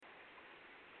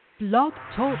Blog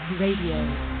Talk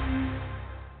Radio.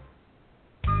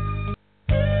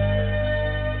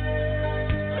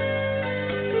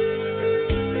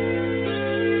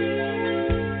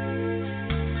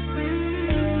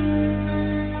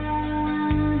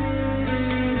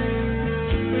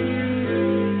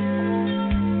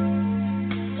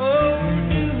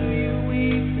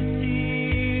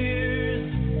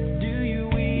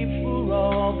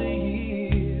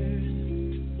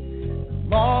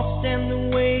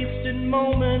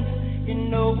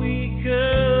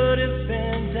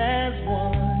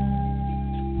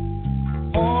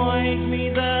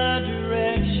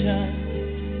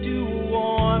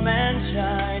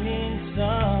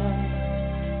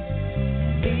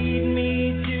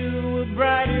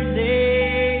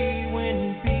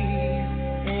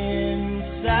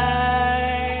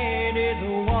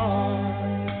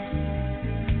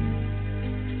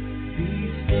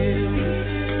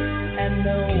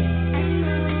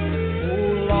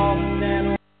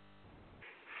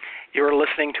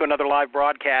 To another live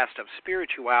broadcast of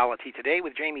Spirituality Today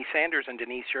with Jamie Sanders and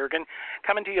Denise Yeargin,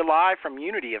 coming to you live from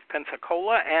Unity of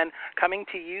Pensacola and coming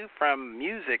to you from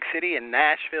Music City in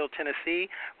Nashville, Tennessee,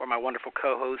 where my wonderful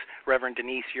co-host, Reverend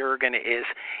Denise Yeargin, is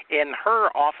in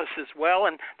her office as well.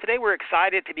 And today we're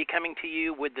excited to be coming to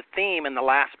you with the theme in the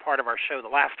last part of our show, the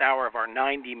last hour of our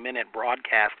 90-minute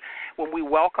broadcast, when we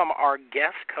welcome our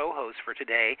guest co-host for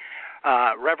today,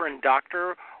 Reverend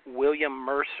Dr. William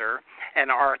Mercer, and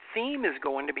our theme is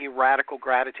going to be radical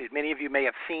gratitude. Many of you may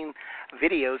have seen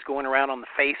videos going around on the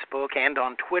Facebook and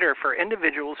on Twitter for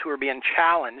individuals who are being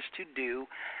challenged to do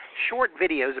short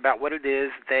videos about what it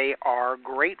is they are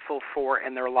grateful for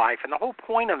in their life. And the whole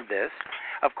point of this,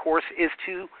 of course, is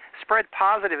to spread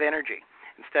positive energy.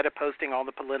 Instead of posting all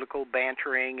the political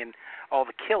bantering and all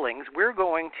the killings, we're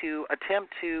going to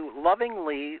attempt to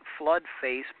lovingly flood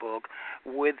Facebook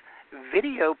with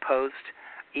video posts,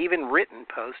 even written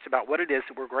posts about what it is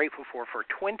that we're grateful for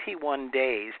 21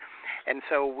 days. And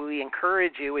so we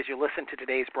encourage you, as you listen to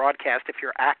today's broadcast, if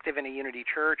you're active in a Unity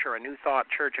church or a New Thought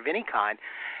church of any kind,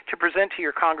 to present to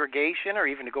your congregation or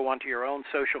even to go onto your own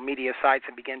social media sites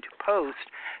and begin to post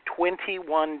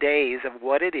 21 days of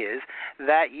what it is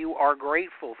that you are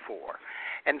grateful for.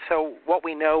 And so what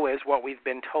we know is what we've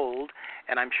been told,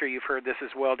 and I'm sure you've heard this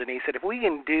as well, Denise, that if we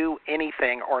can do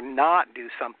anything or not do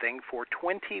something for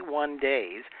 21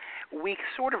 days, we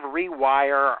sort of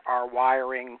rewire our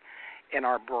wiring in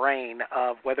our brain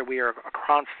of whether we are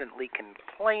constantly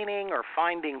complaining or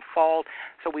finding fault.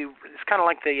 So it's kind of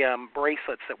like the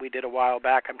bracelets that we did a while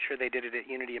back. I'm sure they did it at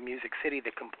Unity of Music City,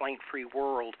 the Complaint-Free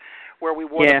World, where we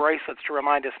wore the bracelets to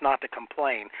remind us not to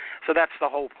complain. So that's the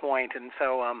whole point. And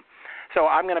so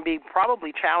I'm going to be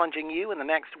probably challenging you in the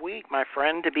next week, my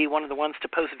friend, to be one of the ones to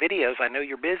post videos. I know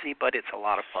you're busy, but it's a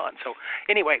lot of fun. So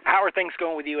anyway, how are things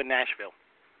going with you in Nashville?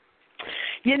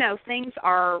 You know, things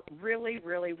are really,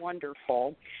 really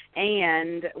wonderful.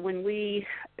 And when we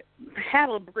had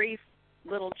a brief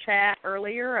little chat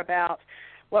earlier about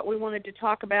what we wanted to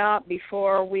talk about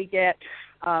before we get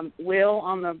Will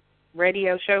on the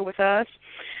radio show with us,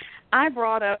 I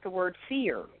brought up the word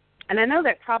fear. And I know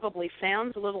that probably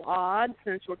sounds a little odd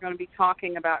since we're going to be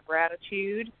talking about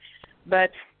gratitude, but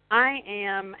I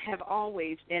have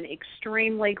always been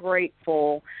extremely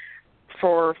grateful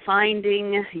for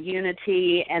finding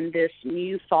unity and this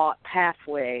new thought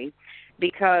pathway,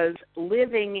 because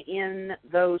living in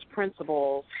those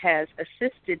principles has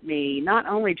assisted me not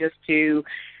only just to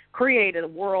create a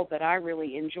world that I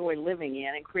really enjoy living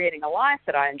in and creating a life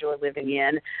that I enjoy living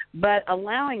in, but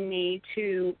allowing me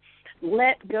to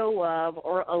let go of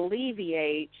or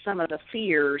alleviate some of the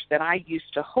fears that I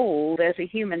used to hold as a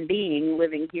human being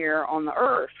living here on the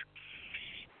earth.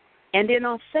 And in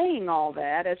saying all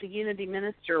that, as a Unity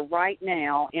minister right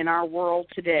now in our world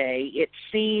today, it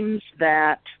seems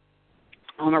that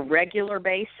on a regular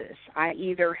basis, I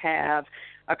either have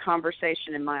a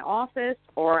conversation in my office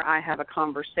or I have a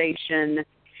conversation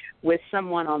with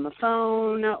someone on the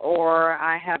phone, or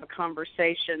I have a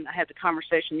conversation. I had the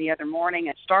conversation the other morning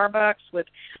at Starbucks with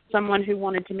someone who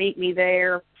wanted to meet me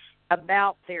there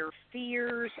about their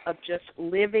fears of just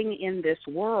living in this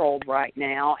world right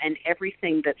now and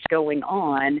everything that's going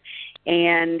on.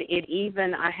 And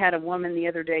I had a woman the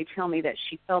other day tell me that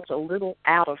she felt a little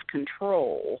out of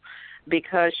control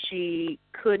because she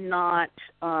could not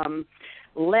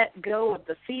let go of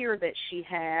the fear that she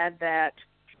had that,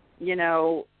 you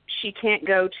know, she can't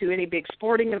go to any big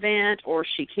sporting event, or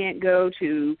she can't go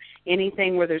to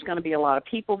anything where there's going to be a lot of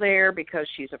people there because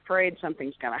she's afraid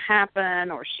something's going to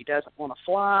happen, or she doesn't want to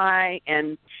fly.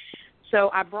 And so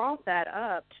I brought that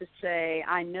up to say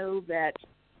I know that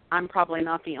I'm probably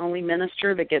not the only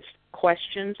minister that gets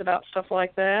questions about stuff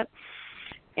like that?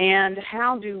 And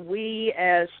how do we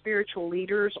as spiritual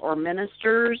leaders or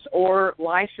ministers or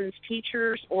licensed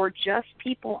teachers or just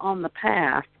people on the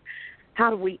path, how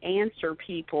do we answer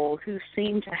people who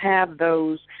seem to have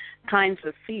those kinds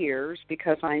of fears?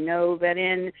 Because I know that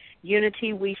in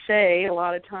unity we say a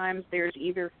lot of times there's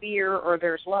either fear or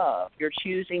there's love. You're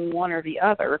choosing one or the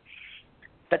other.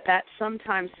 But that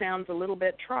sometimes sounds a little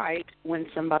bit trite when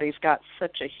somebody's got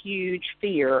such a huge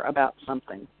fear about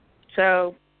something.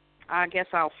 So I guess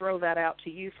I'll throw that out to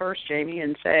you first, Jamie,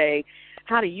 and say,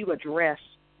 how do you address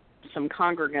some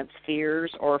congregants'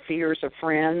 fears or fears of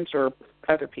friends or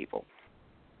other people?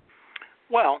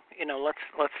 Well,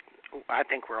 let's. I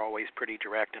think we're always pretty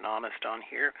direct and honest on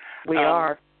here. We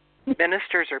are.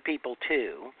 Ministers are people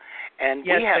too, and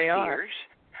yes, we have they fears.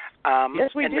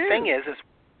 Yes, we do. And the thing is,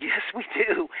 yes, we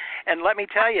do. And let me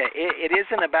tell you, it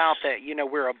isn't about that.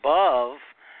 We're above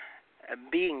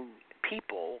being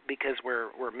people because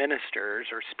we're ministers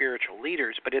or spiritual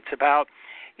leaders, but it's about,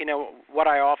 what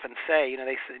I often say.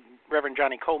 They said, Reverend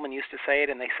Johnny Coleman used to say it,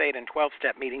 and they say it in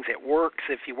 12-step meetings, it works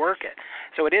if you work it.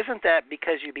 So it isn't that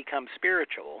because you become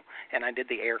spiritual, and I did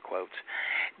the air quotes,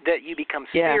 that you become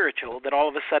spiritual, that all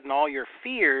of a sudden all your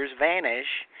fears vanish,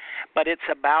 but it's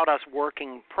about us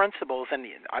working principles. And,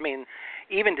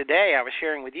 even today I was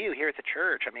sharing with you here at the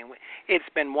church, it's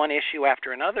been one issue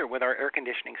after another with our air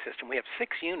conditioning system. We have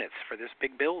 6 units for this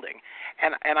big building.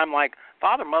 And I'm like,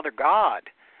 Father, Mother, God,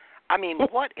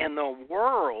 what in the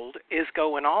world is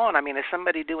going on? Is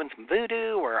somebody doing some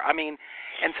voodoo?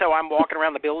 And so I'm walking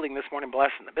around the building this morning,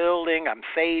 blessing the building. I'm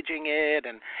saging it.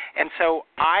 And so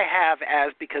I have,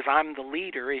 because I'm the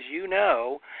leader, as you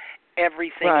know,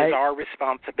 everything is our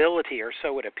responsibility, or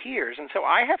so it appears. And so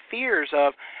I have fears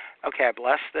of, okay, I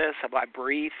bless this, I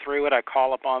breathe through it, I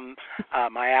call upon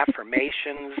my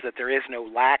affirmations that there is no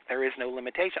lack, there is no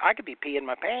limitation. I could be peeing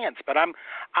my pants, but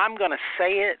I'm going to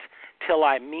say it till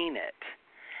I mean it.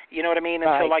 You know what I mean?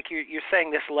 And so like you're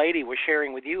saying, this lady was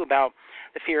sharing with you about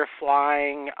the fear of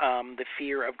flying, the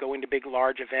fear of going to big,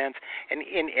 large events. And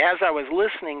as I was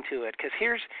listening to it, because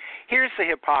here's the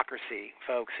hypocrisy,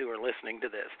 folks who are listening to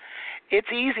this. It's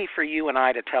easy for you and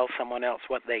I to tell someone else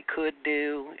what they could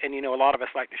do. And, a lot of us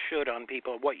like to should on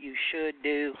people what you should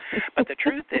do. But the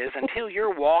truth is, until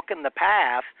you're walking the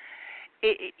path,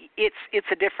 it's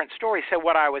a different story. So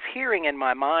what I was hearing in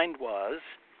my mind was,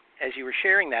 as you were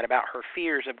sharing that about her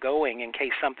fears of going in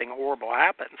case something horrible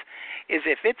happens, is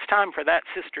if it's time for that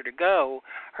sister to go,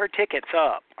 her ticket's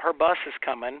up, her bus is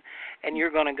coming, and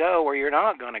you're going to go or you're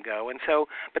not going to go. And so,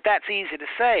 but that's easy to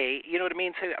say, you know what I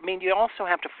mean? So, you also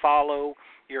have to follow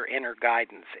your inner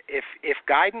guidance. If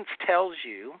guidance tells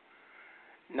you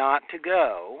not to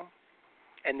go,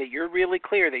 and that you're really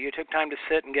clear that you took time to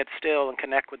sit and get still and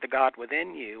connect with the God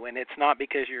within you, and it's not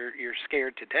because you're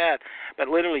scared to death, but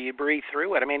literally you breathe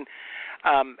through it.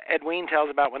 Edwene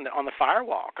tells about on the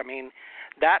firewalk.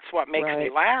 That's what makes me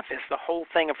laugh, is the whole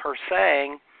thing of her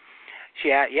saying,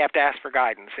 you have to ask for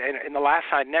guidance. And the last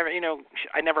time,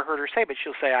 I never heard her say, but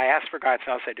she'll say, I asked for guidance.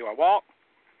 And I'll say, do I walk?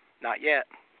 Not yet.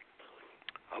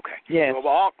 Okay. Yes. Do I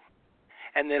walk?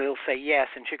 And then it'll say yes.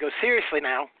 And she'll go, seriously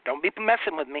now, don't be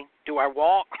messing with me. Do I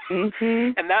walk?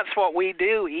 Mm-hmm. And that's what we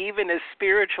do. Even as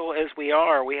spiritual as we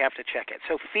are, we have to check it.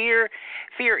 So fear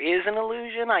is an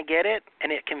illusion. I get it.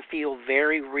 And it can feel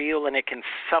very real, and it can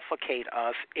suffocate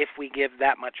us if we give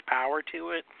that much power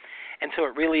to it. And so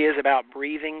it really is about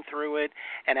breathing through it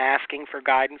and asking for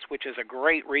guidance, which is a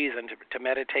great reason to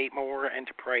meditate more and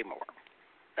to pray more.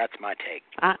 That's my take.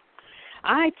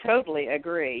 I totally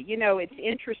agree. It's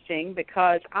interesting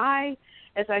because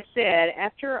as I said,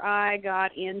 after I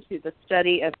got into the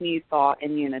study of New Thought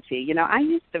and Unity, I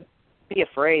used to be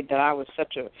afraid that I was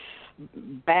such a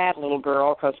bad little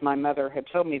girl because my mother had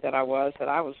told me that I was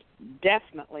most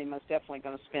definitely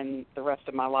going to spend the rest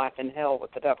of my life in hell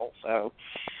with the devil. So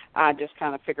I just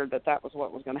kind of figured that was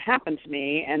what was going to happen to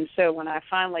me. And so when I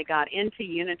finally got into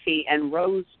Unity and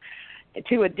rose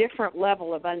to a different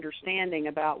level of understanding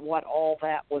about what all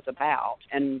that was about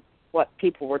and what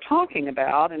people were talking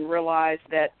about, and realized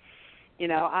that,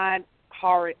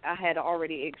 I had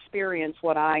already experienced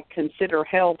what I consider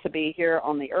hell to be here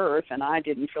on the earth, and I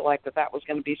didn't feel like that was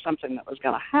going to be something that was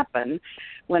going to happen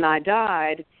when I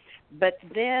died. But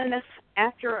then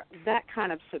after that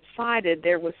kind of subsided,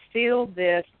 there was still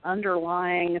this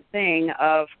underlying thing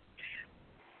of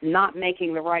not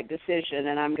making the right decision,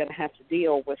 and I'm going to have to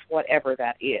deal with whatever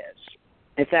that is,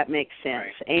 if that makes sense.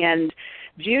 Right. And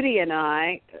Judy and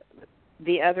I,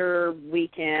 the other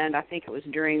weekend, I think it was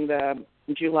during the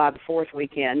July the 4th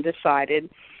weekend, decided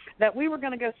that we were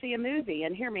going to go see a movie.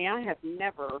 And hear me, I have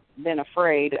never been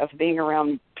afraid of being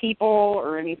around people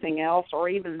or anything else or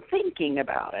even thinking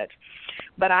about it.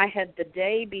 But I had the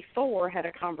day before had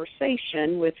a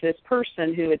conversation with this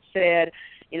person who had said,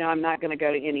 you know, I'm not going to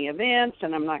go to any events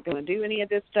and I'm not going to do any of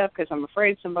this stuff because I'm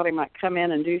afraid somebody might come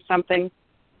in and do something.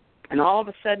 And all of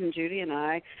a sudden, Judy and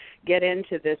I get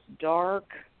into this dark,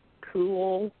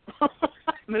 cool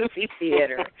movie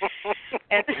theater.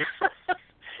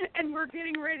 And we're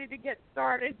getting ready to get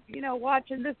started, you know,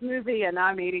 watching this movie, and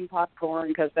I'm eating popcorn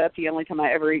because that's the only time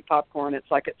I ever eat popcorn.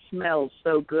 It's like it smells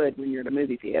so good when you're in a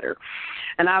movie theater.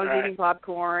 And I was eating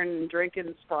popcorn and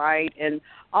drinking Sprite, and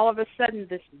all of a sudden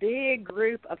this big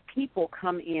group of people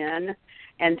come in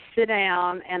and sit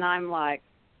down, and I'm like,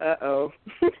 uh-oh.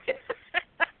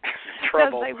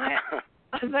 Trouble.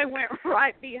 They went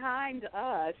right behind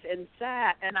us and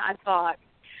sat, and I thought,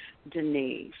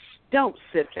 Denise, don't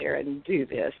sit there and do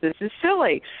this. This is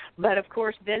silly. But, of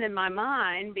course, then in my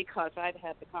mind, because I'd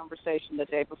had the conversation the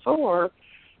day before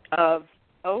of,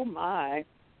 oh, my,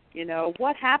 you know,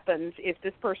 what happens if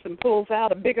this person pulls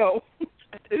out a big old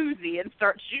Uzi and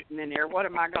starts shooting in there? What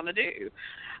am I going to do?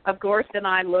 Of course, then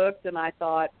I looked and I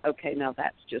thought, okay, now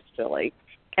that's just silly.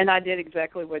 And I did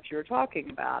exactly what you were talking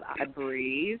about. I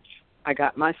breathed. I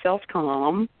got myself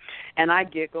calm, and I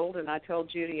giggled, and I told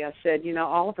Judy, I said, you know,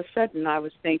 all of a sudden I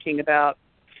was thinking about,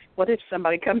 what if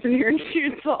somebody comes in here and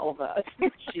shoots all of us?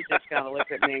 She just kind of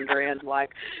looked at me and grinned like,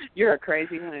 you're a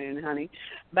crazy loon, honey.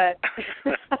 But,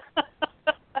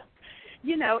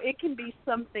 you know, it can be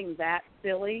something that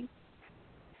silly.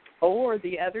 Or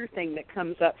the other thing that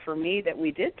comes up for me that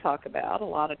we did talk about a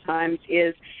lot of times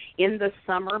is in the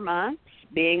summer months,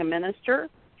 being a minister,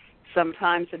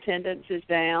 sometimes attendance is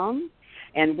down,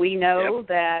 and we know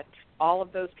that all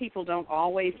of those people don't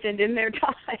always send in their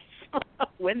tithes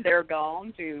when they're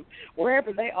gone to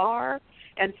wherever they are,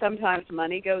 and sometimes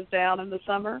money goes down in the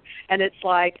summer. And it's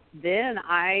like, then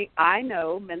I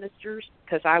know ministers,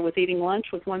 because I was eating lunch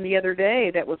with one the other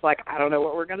day that was like, I don't know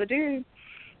what we're going to do,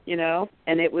 you know,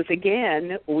 and it was,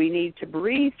 again, we need to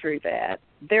breathe through that.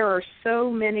 There are so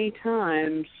many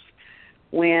times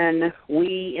when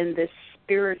we in this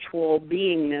spiritual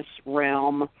beingness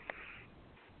realm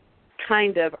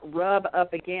kind of rub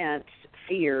up against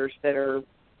fears that are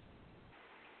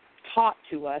taught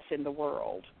to us in the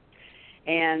world.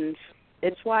 And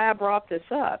it's why I brought this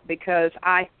up, because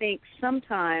I think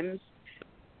sometimes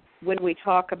when we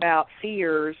talk about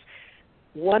fears,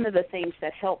 one of the things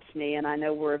that helps me, and I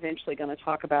know we're eventually going to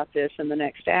talk about this in the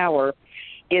next hour,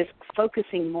 is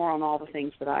focusing more on all the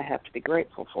things that I have to be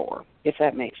grateful for, if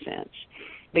that makes sense.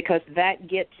 Because that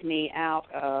gets me out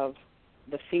of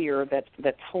the fear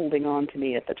that's holding on to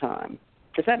me at the time.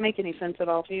 Does that make any sense at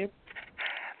all to you?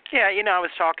 Yeah, you know, I was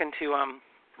talking to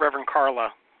Reverend Carla,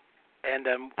 and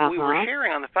we were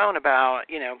sharing on the phone about,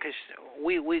 you know, because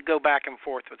we go back and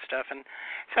forth with stuff. And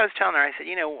so I was telling her, I said,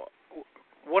 you know,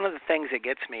 one of the things that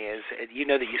gets me is, you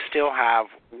know, that you still have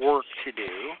work to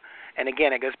do. And,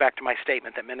 again, it goes back to my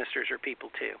statement that ministers are people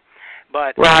too.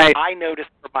 But I noticed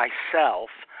for myself,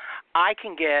 I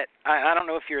can get, I don't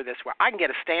know if you're this way, I can get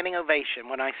a standing ovation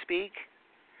when I speak.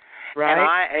 Right.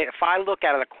 And if I look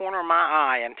out of the corner of my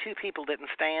eye and two people didn't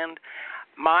stand,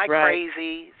 my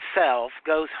crazy self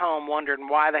goes home wondering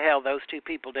why the hell those two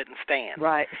people didn't stand.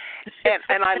 Right.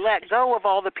 and I let go of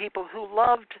all the people who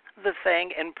loved the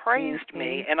thing and praised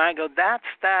me, and I go, that's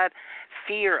that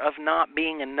fear of not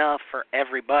being enough for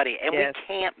everybody, and we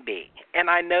can't be. And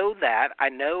I know that. I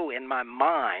know in my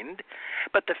mind.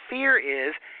 But the fear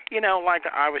is, you know, like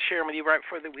I was sharing with you right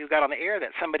before we got on the air, that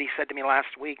somebody said to me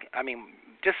last week, I mean,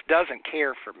 just doesn't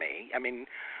care for me. I mean,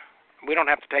 we don't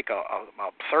have to take a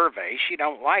survey. She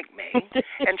don't like me.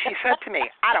 And she said to me,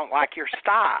 I don't like your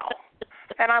style.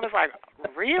 And I was like,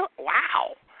 real?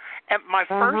 Wow. And my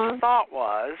first thought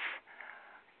was,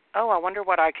 oh, I wonder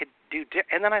what I could do.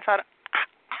 And then I thought,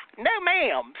 no,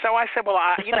 ma'am. So I said, well,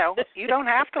 you know, you don't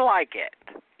have to like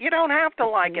it. You don't have to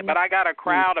like it, but I got a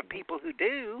crowd of people who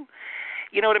do.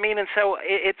 You know what I mean? And so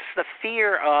it's the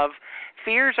fears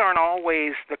aren't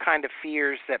always the kind of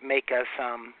fears that make us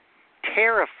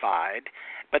terrified,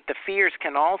 but the fears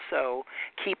can also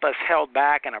keep us held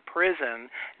back in a prison,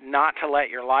 not to let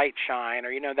your light shine, or,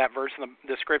 you know, that verse in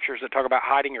the scriptures that talk about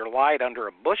hiding your light under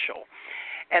a bushel.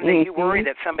 And then you worry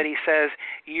that somebody says,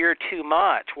 you're too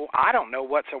much. Well, I don't know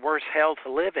what's a worse hell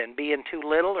to live in, being too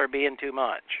little or being too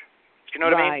much. Do you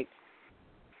know what I mean?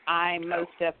 I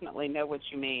most definitely know what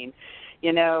you mean.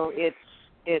 You know, it's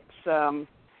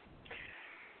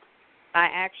I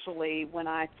actually, when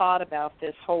I thought about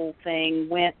this whole thing,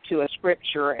 went to a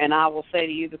scripture, and I will say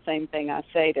to you the same thing I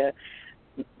say to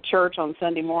church on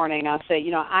Sunday morning, I say,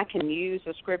 I can use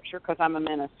a scripture because I'm a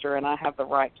minister and I have the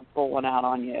right to pull one out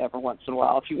on you every once in a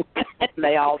while if you want. And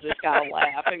they all just kind of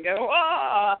laugh and go,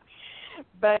 ah.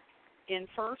 But in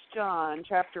 1 John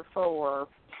chapter 4,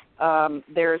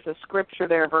 there's a scripture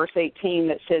there, verse 18,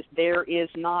 that says, there is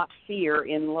not fear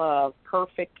in love.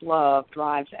 Perfect love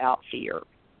drives out fear.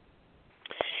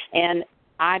 And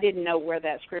I didn't know where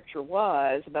that scripture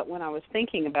was, but when I was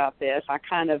thinking about this, I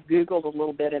kind of Googled a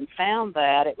little bit and found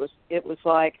that it was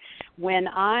like, when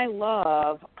I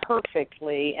love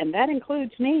perfectly, and that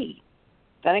includes me,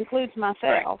 that includes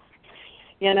myself,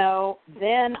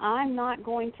 then I'm not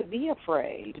going to be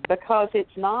afraid, because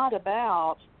it's not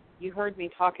about, you heard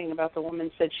me talking about the woman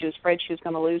said she was afraid she was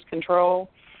going to lose control.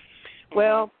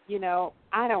 Well,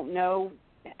 I don't know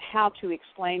how to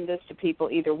explain this to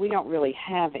people either. We don't really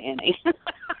have any.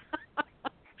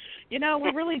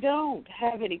 We really don't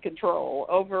have any control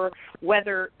over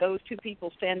whether those two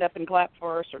people stand up and clap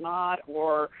for us or not,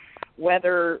 or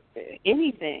whether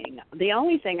anything. The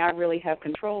only thing I really have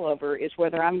control over is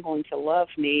whether I'm going to love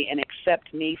me and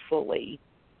accept me fully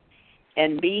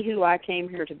and be who I came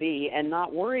here to be and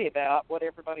not worry about what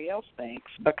everybody else thinks,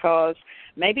 because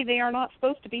maybe they are not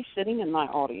supposed to be sitting in my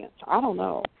audience. I don't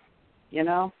know.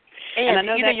 And I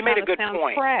know that you made a good sounds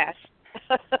point. Crass.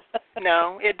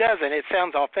 No, it doesn't. It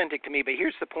sounds authentic to me. But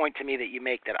here's the point to me that you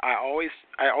make that I always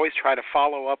try to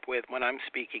follow up with when I'm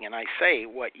speaking, and I say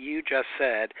what you just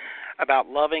said about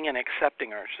loving and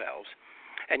accepting ourselves.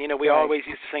 And we right. always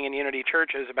used to sing in Unity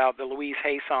churches about the Louise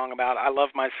Hay song about I love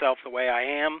myself the way I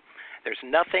am. There's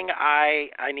nothing I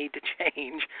need to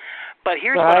change. But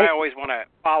here's right. what I always want to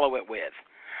follow it with.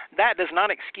 That does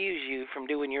not excuse you from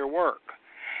doing your work.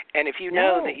 And if you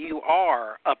know that you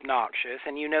are obnoxious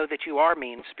and you know that you are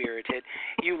mean-spirited,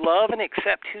 you love and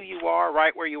accept who you are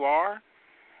right where you are,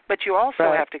 but you also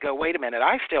right. have to go, wait a minute,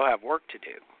 I still have work to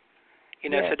do.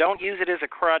 Yes. So don't use it as a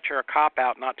crutch or a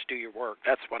cop-out not to do your work.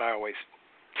 That's what I always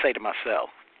say to myself.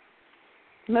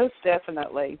 Most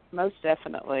definitely. Most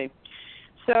definitely.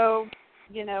 So,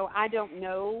 I don't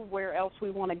know where else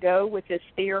we want to go with this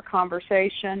fear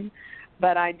conversation,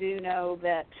 but I do know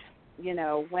that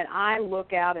when I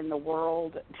look out in the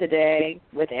world today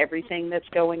with everything that's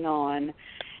going on,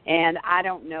 and I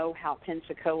don't know how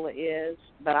Pensacola is,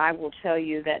 but I will tell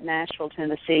you that Nashville,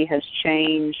 Tennessee has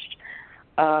changed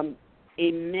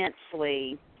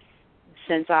immensely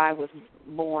since I was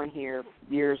born here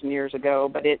years and years ago,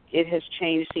 but it has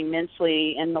changed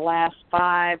immensely in the last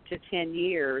 5 to 10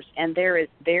 years, and there is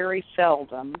very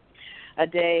seldom a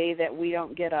day that we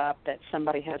don't get up that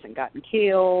somebody hasn't gotten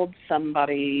killed,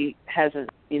 somebody hasn't,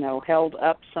 held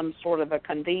up some sort of a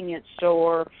convenience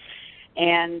store.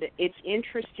 And it's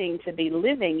interesting to be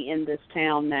living in this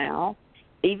town now,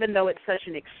 even though it's such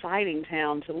an exciting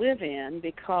town to live in,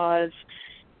 because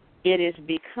it is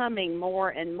becoming more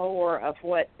and more of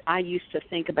what I used to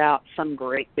think about some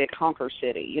great big honker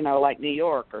city, like New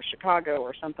York or Chicago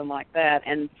or something like that.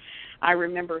 And I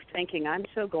remember thinking, I'm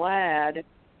so glad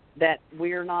that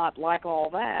we're not like all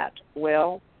that.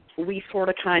 Well, we sort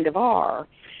of kind of are.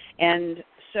 And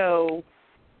so,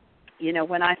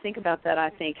 when I think about that, I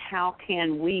think, how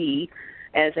can we,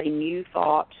 as a New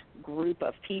Thought group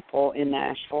of people in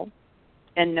Nashville,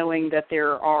 and knowing that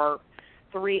there are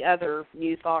 3 other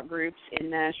New Thought groups in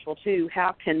Nashville too,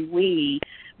 how can we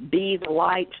be the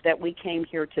light that we came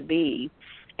here to be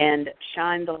and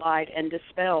shine the light and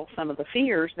dispel some of the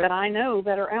fears that I know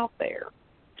that are out there?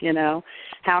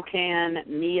 How can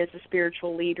me as a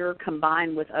spiritual leader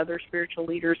combine with other spiritual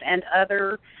leaders and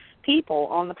other people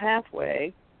on the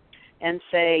pathway and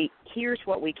say, here's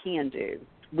what we can do.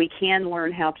 We can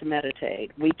learn how to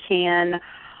meditate. We can,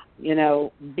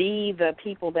 be the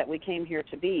people that we came here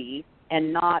to be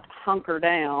and not hunker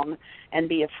down and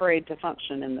be afraid to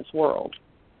function in this world.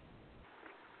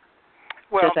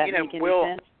 Well, does that make any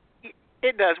sense?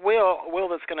 It does. Will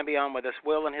that's going to be on with us,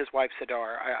 Will and his wife,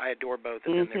 Sadar, I adore both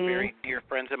of them. They're very dear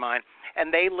friends of mine.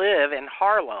 And they live in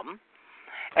Harlem.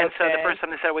 And so the first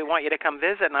time they said, we want you to come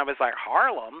visit, and I was like,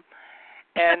 Harlem?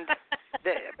 And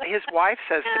his wife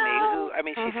says to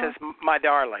me, she says, my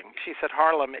darling, she said,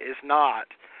 Harlem is not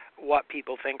what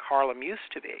people think Harlem used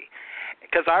to be.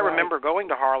 Because I remember going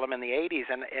to Harlem in the 80s,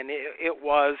 and it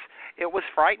was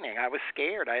frightening. I was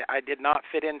scared. I did not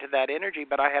fit into that energy,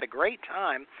 but I had a great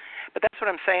time. But that's what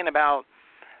I'm saying about,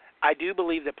 I do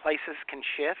believe that places can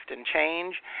shift and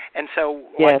change. And so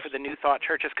like for the New Thought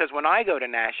churches, because when I go to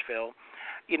Nashville,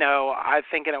 I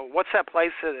think, what's that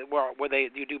place where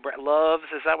you do Loves?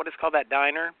 Is that what it's called, that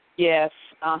diner? Yes.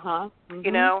 Uh-huh.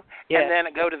 Mm-hmm. And then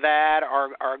go to that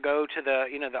or go to the,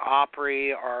 the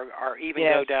Opry or even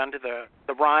go down to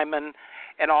the Ryman.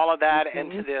 and all of that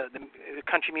mm-hmm. into the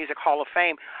Country Music Hall of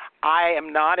Fame, I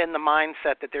am not in the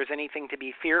mindset that there's anything to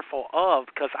be fearful of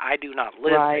because I do not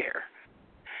live right. there.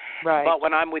 Right. But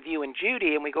when I'm with you and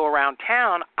Judy and we go around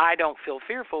town, I don't feel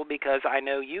fearful because I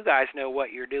know you guys know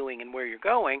what you're doing and where you're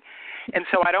going. And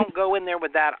so I don't go in there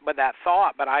with that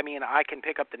thought, but I mean, I can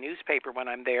pick up the newspaper when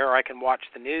I'm there, or I can watch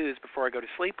the news before I go to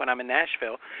sleep when I'm in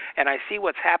Nashville, and I see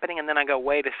what's happening, and then I go,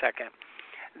 wait a second.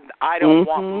 I don't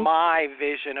want my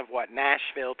vision of what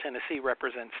Nashville, Tennessee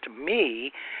represents to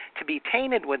me to be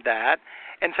tainted with that.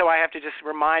 And so I have to just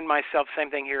remind myself, same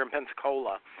thing here in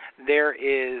Pensacola. There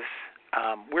is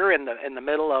we're in the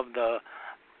middle of the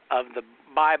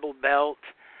Bible Belt.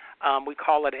 We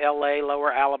call it L.A.,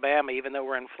 Lower Alabama, even though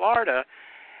we're in Florida.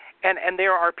 And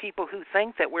there are people who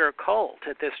think that we're a cult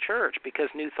at this church because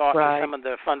New Thought right. is some of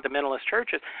the fundamentalist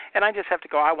churches. And I just have to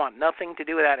go, I want nothing to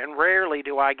do with that. And rarely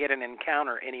do I get an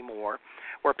encounter anymore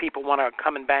where people want to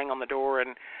come and bang on the door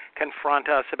and confront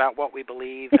us about what we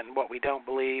believe and what we don't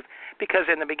believe. Because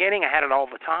in the beginning I had it all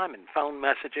the time in phone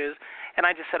messages, and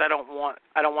I just said I don't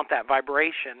want that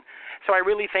vibration. So I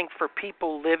really think for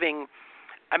people living,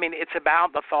 I mean, it's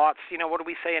about the thoughts. You know, what do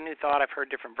we say in New Thought? I've heard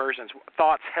different versions.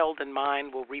 Thoughts held in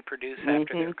mind will reproduce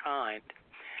after their kind.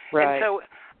 Right. And so,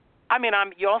 I mean,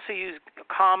 you also use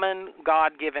common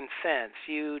God-given sense.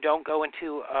 You don't go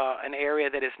into an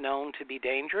area that is known to be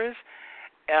dangerous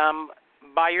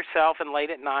by yourself and late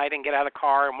at night and get out of the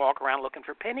car and walk around looking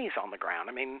for pennies on the ground.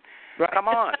 I mean, right. Come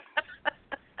on.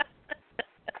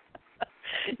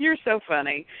 You're so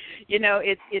funny. You know,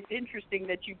 it's interesting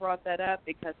that you brought that up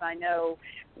because I know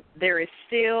there is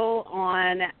still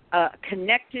on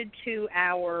connected to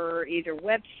our either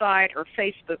website or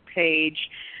Facebook page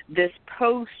this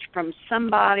post from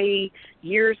somebody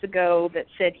years ago that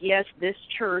said, yes, this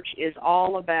church is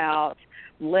all about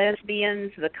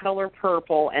lesbians, the color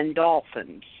purple, and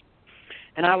dolphins.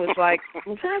 And I was like,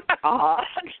 well, that's odd.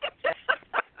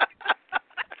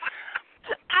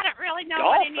 I don't really know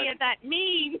what any of that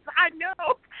means. I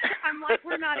know. I'm like,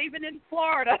 we're not even in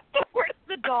Florida. Where's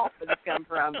the dolphins come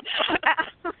from?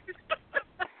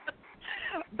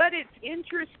 But it's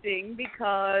interesting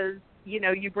because, you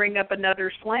know, you bring up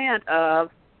another slant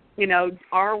of, you know,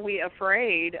 are we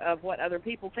afraid of what other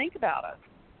people think about us?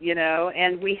 You know,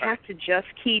 and we have to just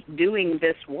keep doing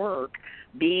this work,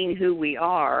 being who we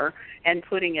are and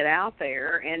putting it out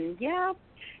there. And, yeah,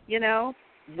 you know,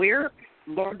 we're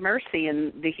Lord mercy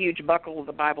in the huge buckle of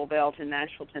the Bible Belt in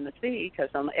Nashville, Tennessee, because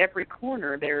on every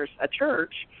corner there's a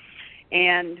church.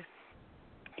 And,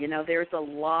 you know, there's a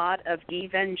lot of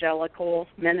evangelical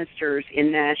ministers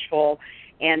in Nashville,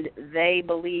 and they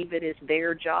believe it is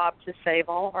their job to save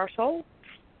all of our souls,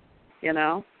 you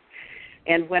know.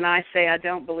 And when I say I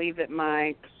don't believe that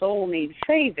my soul needs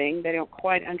saving, they don't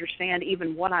quite understand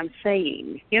even what I'm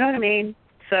saying. You know what I mean?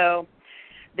 So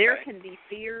there can be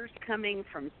fears coming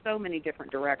from so many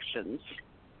different directions,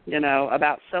 you know,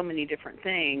 about so many different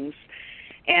things.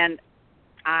 And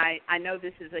I know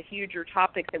this is a huger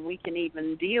topic than we can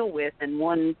even deal with in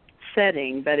one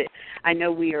setting, but I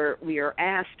know we are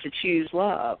asked to choose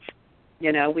love.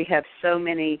 You know, we have so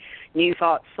many New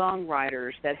Thought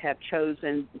songwriters that have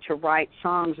chosen to write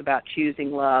songs about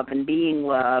choosing love and being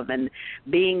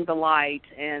the light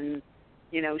and,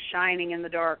 you know, shining in the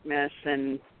darkness.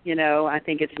 And, you know, I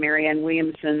think it's Marianne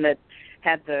Williamson that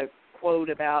had the quote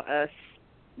about us,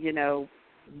 you know,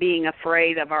 being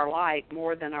afraid of our light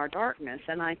more than our darkness.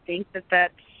 And I think that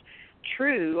that's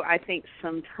true. I think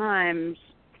sometimes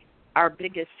our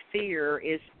biggest fear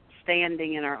is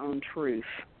standing in our own truth,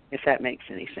 if that makes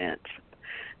any sense.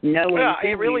 Knowing who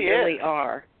we really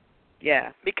are.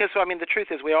 Yeah. Because, I mean, the truth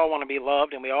is we all want to be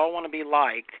loved and we all want to be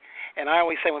liked. And I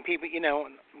always say when people, you know,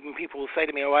 when people will say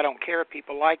to me, oh, I don't care if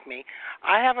people like me,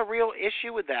 I have a real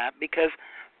issue with that because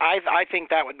I think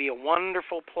that would be a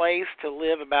wonderful place to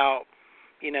live about,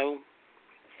 80%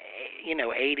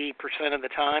 of the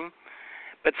time.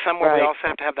 But somewhere we also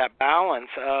have to have that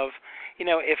balance of, you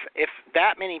know, if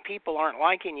that many people aren't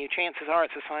liking you, chances are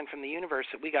it's a sign from the universe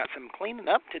that we got some cleaning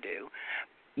up to do.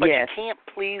 But you can't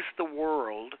please the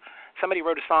world. Somebody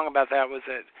wrote a song about that. Was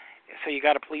it, so you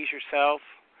got to please yourself?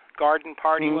 Garden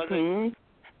Party, was it?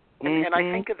 And I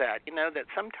think of that, you know, that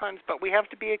sometimes, but we have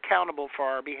to be accountable for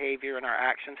our behavior and our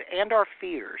actions and our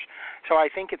fears. So I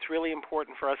think it's really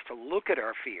important for us to look at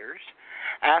our fears,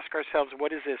 ask ourselves,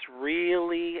 what is this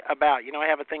really about? You know, I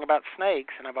have a thing about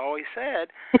snakes, and I've always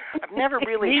said, I've never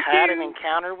really had an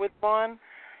encounter with one.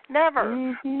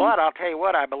 Never. But I'll tell you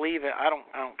what, I believe it. I don't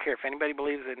care if anybody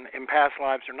believes in past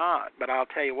lives or not, but I'll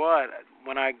tell you what,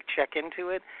 when I check into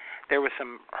it, there were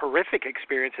some horrific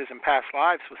experiences in past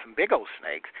lives with some big old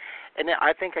snakes, and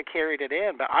I think I carried it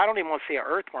in. But I don't even want to see an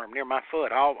earthworm near my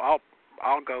foot.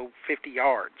 I'll go 50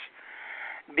 yards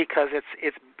because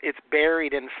it's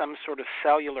buried in some sort of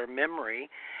cellular memory.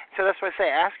 So that's why I say,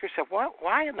 ask yourself,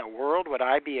 why in the world would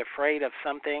I be afraid of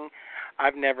something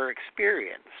I've never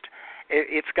experienced?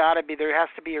 It's got to be, there has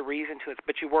to be a reason to it,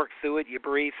 but you work through it, you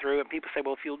breathe through it. People say,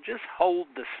 well, if you'll just hold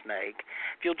the snake,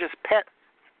 if you'll just pet,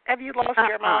 have you lost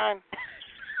your mind?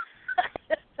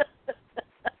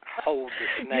 Hold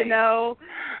the snake. You know,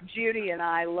 Judy and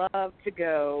I love to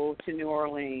go to New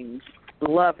Orleans.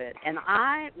 Love it. And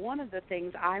one of the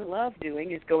things I love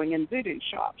doing is going in voodoo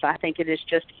shops. I think it is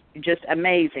just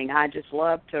amazing. I just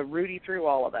love to Rudy through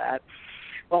all of that.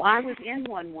 Well, I was in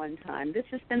one time. This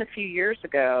has been a few years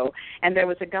ago, and there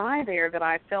was a guy there that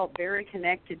I felt very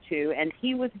connected to, and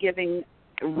he was giving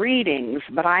readings,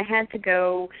 but I had to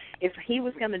go, if he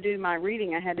was going to do my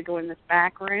reading, I had to go in this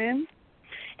back room,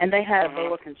 and they had a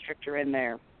boa constrictor in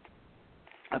there.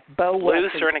 A boa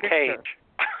Loose constrictor. or in a cage?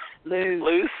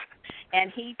 Loose.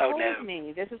 And he told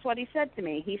me, this is what he said to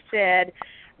me. He said,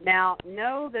 now,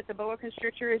 know that the boa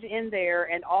constrictor is in there,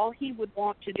 and all he would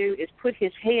want to do is put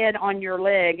his head on your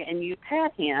leg, and you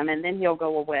pat him, and then he'll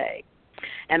go away.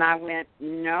 And I went,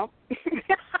 nope,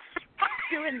 not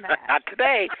doing that. Not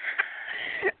today.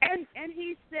 And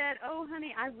he said, oh,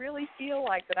 honey, I really feel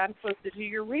like that I'm supposed to do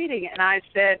your reading. And I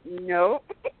said, nope,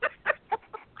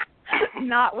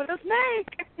 not with a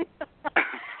snake.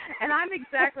 And I'm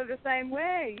exactly the same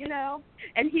way, you know.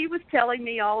 And he was telling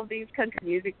me all of these country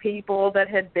music people that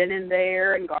had been in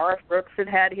there, and Garth Brooks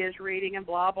had his reading and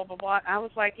blah, blah, blah, blah. I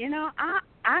was like, you know,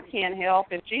 I can't help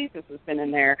if Jesus has been in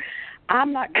there.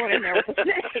 I'm not going in there with a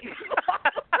snake.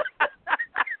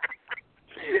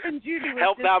 And Judy was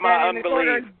help just out my standing in the unbelief.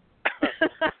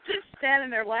 corner, just standing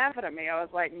there laughing at me. I was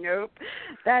like, nope,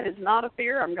 that is not a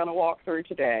fear I'm going to walk through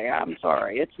today. I'm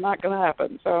sorry. It's not going to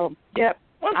happen. So, yep.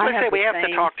 Well, that's what I say. We have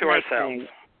to talk to ourselves.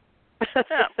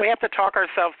 Yeah, we have to talk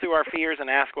ourselves through our fears and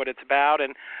ask what it's about.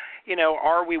 And, you know,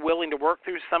 are we willing to work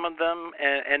through some of them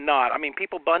and not? I mean,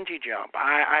 people bungee jump.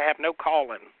 I have no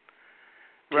calling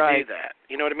to do that.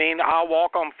 You know what I mean? I'll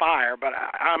walk on fire, but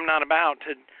I'm not about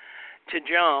to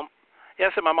jump.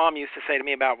 That's what my mom used to say to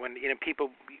me about when, you know, people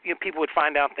would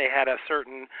find out they had a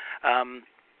certain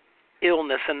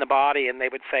illness in the body, and they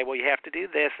would say, well, you have to do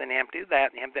this, and you have to do that,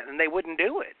 and they wouldn't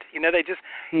do it. You know, they just,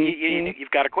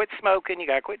 you've got to quit smoking, you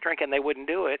got to quit drinking, they wouldn't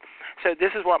do it. So this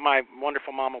is what my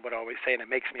wonderful mama would always say, and it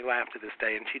makes me laugh to this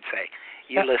day, and she'd say,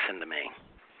 you listen to me.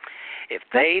 If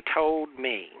they told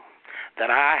me that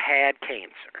I had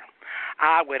cancer,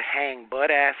 I would hang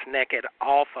butt-ass naked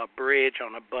off a bridge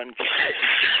on a bungee.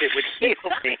 It would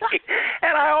heal me.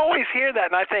 And I always hear that,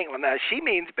 and I think, well, now, she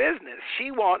means business.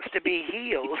 She wants to be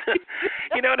healed.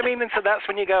 You know what I mean? And so that's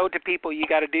when you go to people, you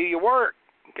got to do your work.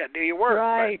 You got to do your work.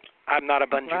 Right. But I'm not a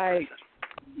bungee person.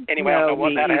 Anyway, I don't know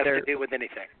what that has to do with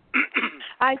anything.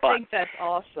 I think that's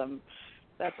awesome.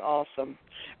 That's awesome.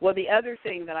 Well, the other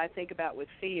thing that I think about with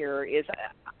fear is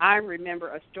I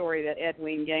remember a story that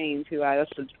Edwene Gaines, who I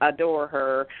adore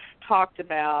her, talked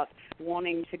about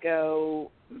wanting to go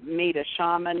meet a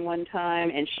shaman one time,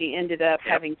 and she ended up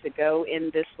having to go in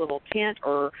this little tent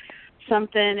or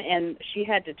something, and she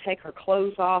had to take her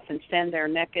clothes off and stand there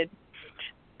naked.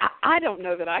 I don't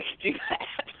know that I could do that.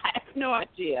 I have no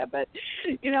idea. But,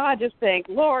 you know, I just think,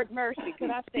 Lord mercy, could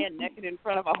I stand naked in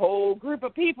front of a whole group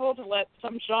of people to let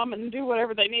some shaman do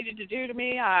whatever they needed to do to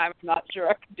me? I'm not sure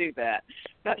I could do that.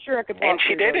 Not sure I could walk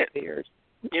through those fears.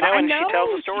 You know, and she tells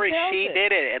the story. She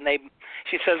did it, and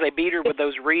she says they beat her with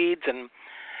those reeds, and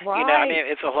you know, I mean,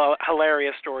 it's a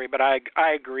hilarious story. But I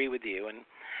agree with you, and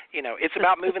you know, it's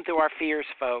about moving through our fears,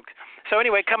 folks. So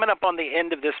anyway, coming up on the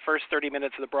end of this first 30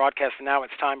 minutes of the broadcast, and now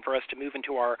it's time for us to move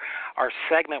into our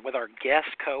segment with our guest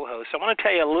co-host. So I want to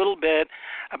tell you a little bit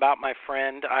about my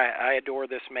friend. I adore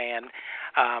this man.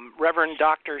 Reverend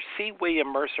Dr. C.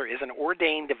 William Mercer is an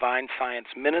ordained divine science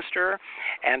minister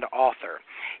and author.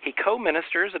 He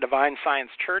co-ministers a divine science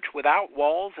church without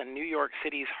walls in New York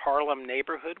City's Harlem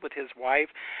neighborhood with his wife,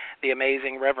 the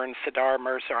amazing Reverend Sidar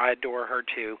Mercer. I adore her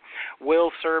too.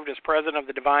 Will served as president of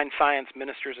the Divine Science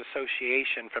Ministers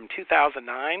Association from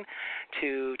 2009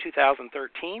 to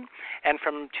 2013, and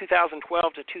from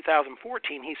 2012 to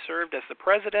 2014 he served as the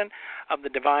president of the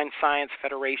Divine Science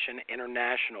Federation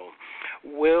International.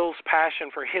 Will's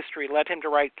passion for history led him to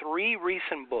write 3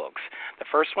 recent books. The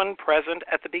first one, Present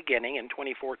at the Beginning, in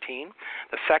 2014.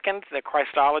 The second, The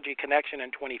Christology Connection,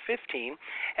 in 2015.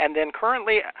 And then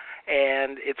currently,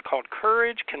 and it's called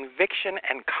Courage, Conviction,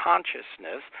 and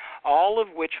Consciousness, all of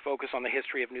which rich focus on the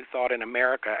history of New Thought in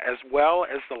America, as well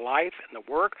as the life and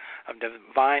the work of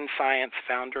Divine Science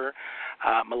founder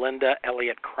Melinda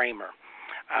Elliott Kramer.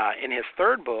 In his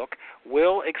third book,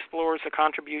 Will explores the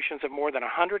contributions of more than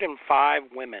 105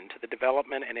 women to the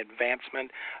development and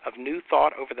advancement of New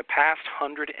Thought over the past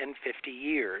 150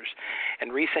 years. In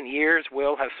recent years,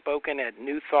 Will has spoken at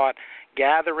New Thought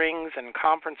gatherings and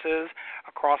conferences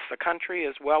across the country,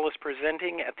 as well as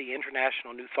presenting at the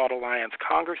International New Thought Alliance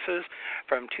Congresses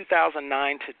from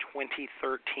 2009 to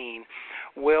 2013.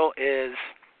 What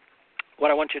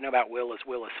I want you to know about Will is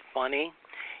funny,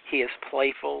 he is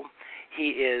playful,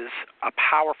 he is a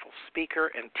powerful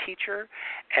speaker and teacher,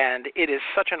 and it is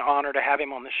such an honor to have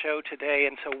him on the show today.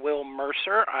 And so, Will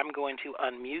Mercer, I'm going to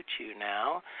unmute you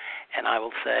now, and I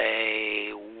will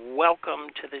say welcome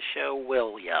to the show,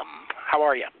 William. How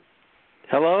are you?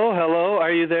 Hello.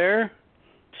 Are you there?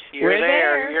 You're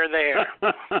there.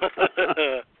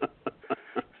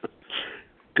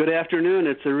 Good afternoon.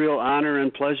 It's a real honor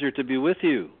and pleasure to be with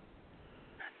you.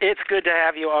 It's good to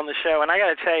have you on the show, and I got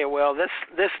to tell you, Will,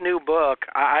 this new book,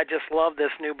 I just love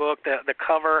this new book. The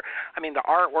cover, I mean, the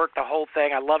artwork, the whole thing.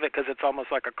 I love it because it's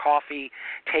almost like a coffee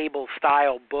table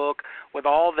style book with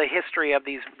all the history of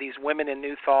these women in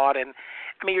New Thought. And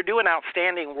I mean, you're doing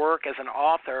outstanding work as an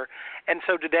author, and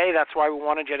so today that's why we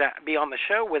wanted you to be on the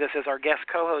show with us as our guest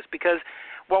co-host, because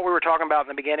what we were talking about in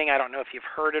the beginning, I don't know if you've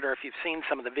heard it or if you've seen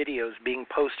some of the videos being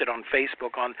posted on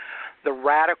Facebook on the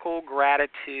Radical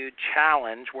Gratitude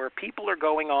Challenge, where people are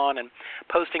going on and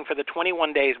posting for the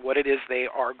 21 days what it is they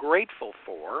are grateful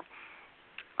for.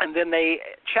 And then they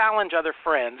challenge other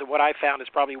friends. And what I found is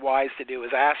probably wise to do is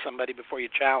ask somebody before you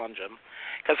challenge them,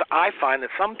 because I find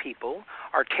that some people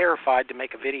are terrified to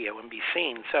make a video and be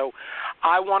seen. So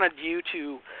I wanted you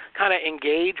to kind of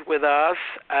engage with us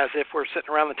as if we're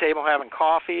sitting around the table having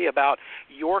coffee about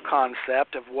your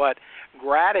concept of what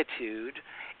gratitude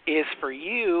is for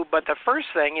you. But the first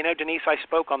thing, you know, Denise, I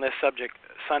spoke on this subject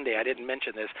Sunday. I didn't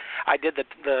mention this. I did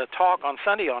the talk on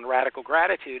Sunday on radical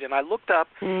gratitude, and I looked up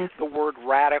the word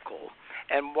radical.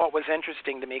 And what was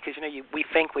interesting to me, because, you know, we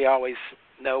think we always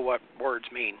know what words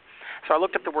mean. So I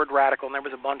looked up the word radical, and there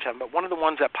was a bunch of them. But one of the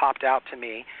ones that popped out to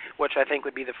me, which I think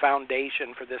would be the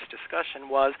foundation for this discussion,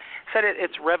 said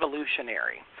it's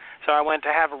revolutionary. So I went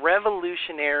to have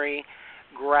revolutionary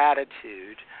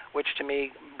gratitude, which to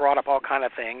me brought up all kind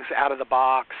of things, out of the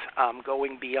box,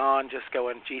 going beyond just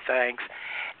going, gee, thanks.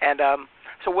 And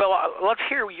so, Will, let's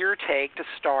hear your take to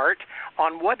start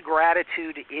on what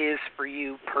gratitude is for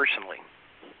you personally.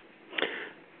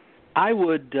 I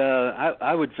would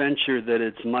venture that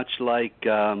it's much like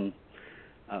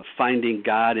finding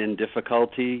God in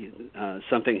difficulty.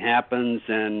 Something happens,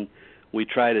 and we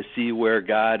try to see where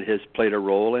God has played a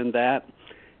role in that.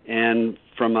 And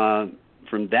from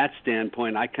that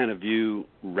standpoint, I kind of view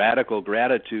radical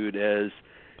gratitude as,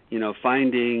 you know,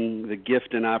 finding the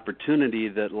gift and opportunity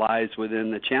that lies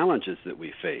within the challenges that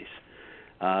we face.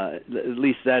 At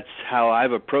least that's how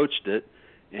I've approached it.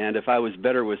 And if I was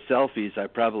better with selfies, I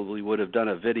probably would have done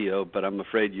a video, but I'm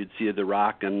afraid you'd see the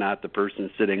rock and not the person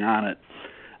sitting on it.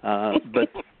 But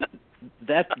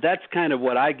that's kind of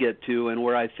what I get to, and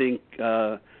where I think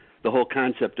the whole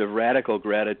concept of radical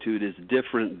gratitude is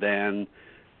different than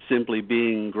simply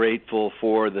being grateful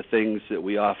for the things that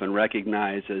we often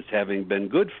recognize as having been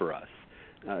good for us.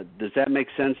 Does that make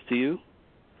sense to you?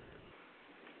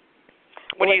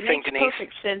 What do you think, Denise? It makes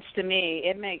perfect sense to me.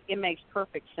 It makes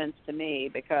perfect sense to me,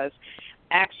 because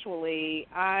actually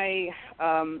I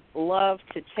love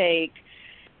to take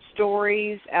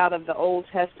stories out of the Old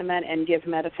Testament and give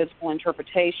metaphysical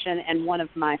interpretation, and one of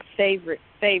my favorite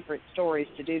stories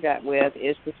to do that with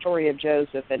is the story of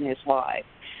Joseph and his life,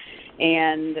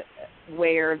 and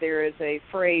where there is a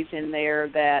phrase in there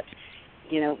that,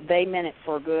 you know, they meant it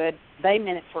for good. They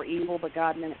meant it for evil, but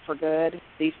God meant it for good.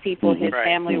 These people, his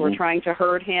family, were trying to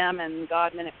hurt him, and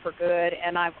God meant it for good.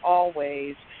 And I've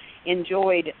always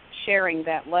enjoyed sharing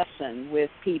that lesson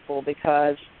with people,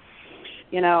 because,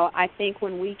 you know, I think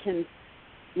when we can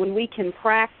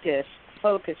practice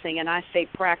focusing, and I say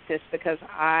practice because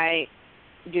I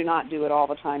do not do it all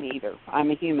the time either. I'm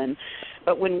a human.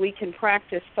 But when we can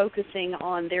practice focusing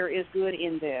on there is good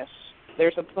in this,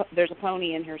 there's a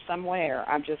pony in here somewhere,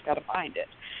 I've just got to find it,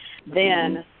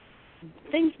 then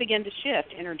things begin to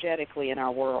shift energetically in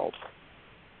our world.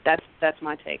 That's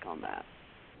my take on that.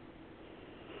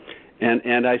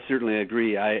 And I certainly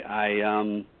agree.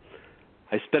 I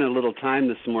spent a little time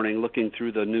this morning looking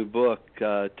through the new book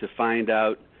to find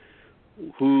out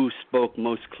who spoke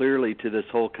most clearly to this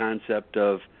whole concept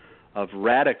of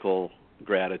radical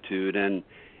gratitude. And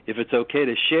if it's okay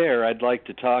to share, I'd like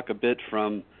to talk a bit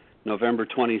from November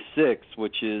 26th,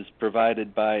 which is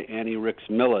provided by Annie Ricks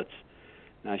Millets.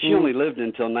 Now, she only lived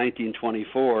until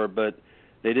 1924, but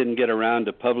they didn't get around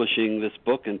to publishing this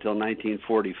book until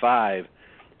 1945.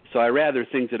 So I rather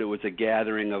think that it was a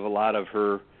gathering of a lot of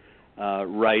her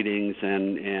writings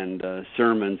and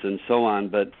sermons and so on.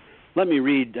 But let me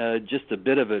read just a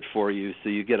bit of it for you so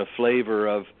you get a flavor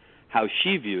of how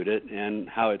she viewed it and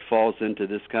how it falls into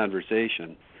this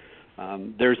conversation.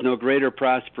 There's no greater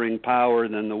prospering power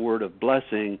than the word of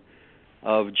blessing,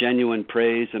 of genuine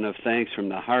praise and of thanks from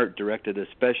the heart, directed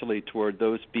especially toward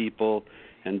those people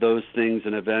and those things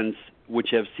and events which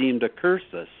have seemed to curse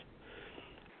us.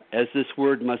 As this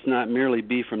word must not merely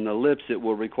be from the lips, it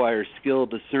will require skill,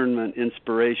 discernment,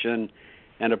 inspiration,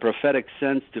 and a prophetic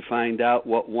sense to find out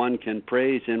what one can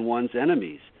praise in one's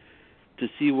enemies, to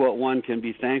see what one can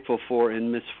be thankful for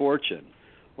in misfortune,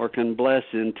 or can bless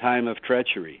in time of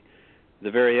treachery. The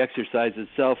very exercise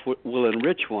itself will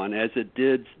enrich one, as it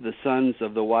did the sons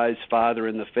of the wise father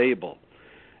in the fable.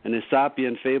 An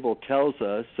Aesopian fable tells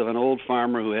us of an old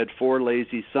farmer who had 4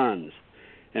 lazy sons,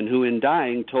 and who in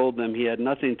dying told them he had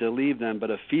nothing to leave them but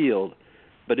a field,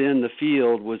 but in the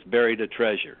field was buried a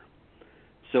treasure.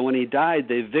 So when he died,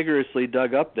 they vigorously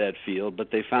dug up that field,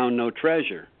 but they found no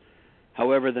treasure.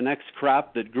 However, the next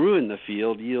crop that grew in the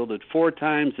field yielded 4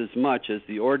 times as much as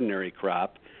the ordinary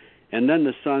crop, and then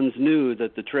the sons knew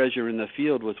that the treasure in the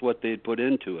field was what they'd put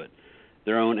into it,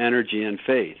 their own energy and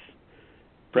faith.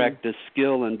 Practice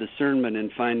skill and discernment in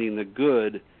finding the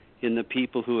good in the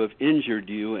people who have injured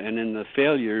you and in the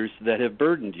failures that have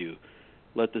burdened you.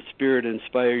 Let the Spirit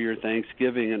inspire your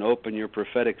thanksgiving and open your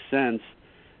prophetic sense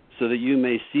so that you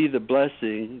may see the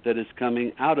blessing that is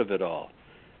coming out of it all.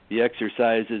 The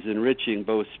exercise is enriching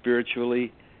both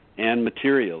spiritually and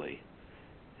materially.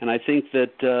 And I think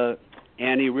that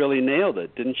Annie really nailed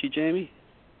it, didn't she, Jamie?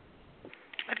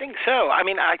 I think so. I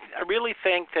mean, I really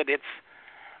think that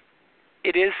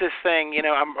it is this thing. You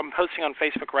know, I'm posting on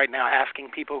Facebook right now, asking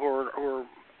people who are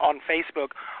on Facebook,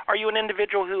 are you an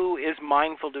individual who is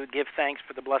mindful to give thanks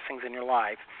for the blessings in your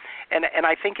life? And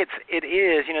I think it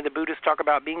is. You know, the Buddhists talk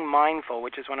about being mindful,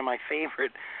 which is one of my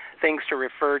favorite things to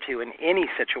refer to in any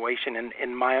situation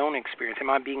in my own experience.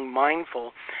 Am I being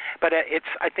mindful? But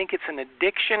I think it's an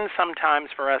addiction sometimes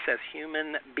for us as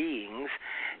human beings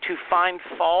to find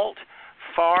fault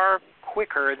far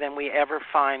quicker than we ever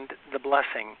find the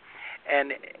blessing.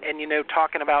 And you know,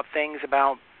 talking about things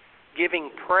about giving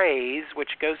praise,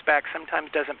 which goes back, sometimes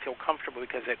doesn't feel comfortable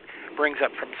because it brings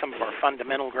up from some of our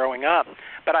fundamental growing up.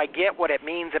 But I get what it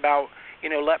means about, you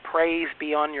know, let praise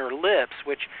be on your lips,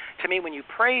 which to me, when you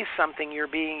praise something, you're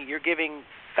giving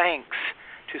thanks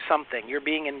to something. You're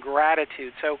being in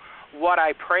gratitude. So what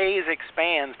I praise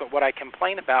expands, but what I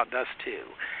complain about does too.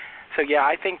 So yeah,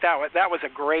 I think that was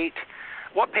a great.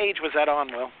 What page was that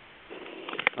on, Will?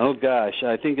 Oh gosh,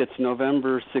 I think it's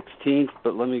November 16th,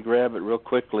 but let me grab it real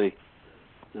quickly.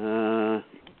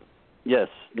 Yes,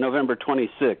 November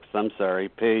 26th. I'm sorry,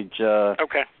 page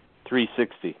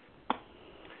 360.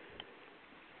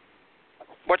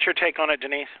 What's your take on it,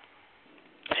 Denise?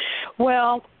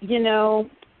 Well, you know,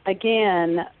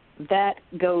 again, that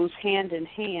goes hand in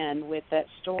hand with that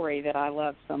story that I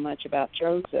love so much about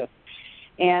Joseph.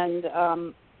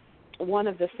 And one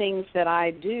of the things that I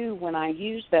do when I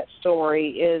use that story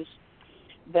is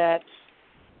that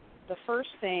the first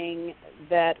thing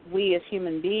that we as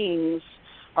human beings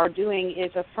are doing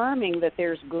is affirming that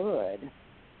there's good.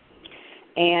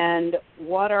 And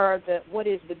what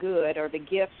is the good, or the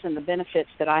gifts and the benefits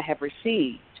that I have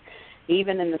received?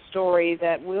 Even in the story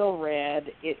that Will read,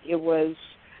 it was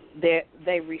that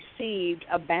they received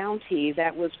a bounty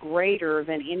that was greater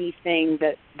than anything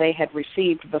that they had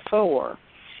received before.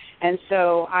 And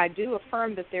so I do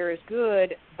affirm that there is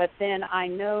good, but then I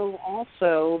know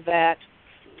also that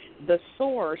the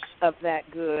source of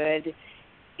that good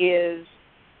is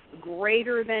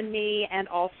greater than me and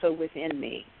also within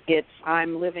me.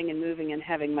 I'm living and moving and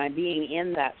having my being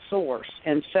in that source.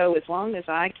 And so as long as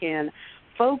I can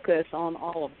focus on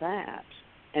all of that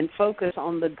and focus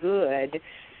on the good,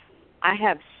 I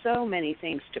have so many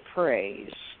things to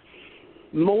praise,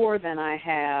 more than I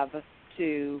have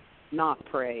to not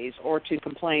praise or to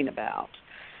complain about.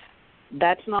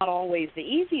 That's not always the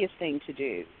easiest thing to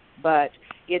do, but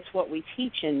it's what we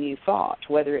teach in New Thought,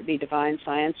 whether it be divine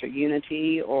science or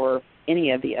unity or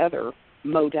any of the other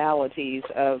modalities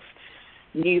of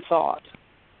New Thought.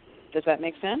 Does that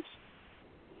make sense?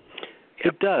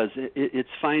 It does. It's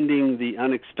finding the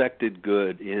unexpected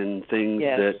good in things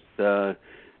that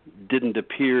didn't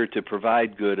appear to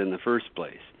provide good in the first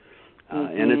place.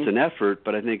 And it's an effort,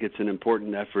 but I think it's an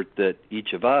important effort that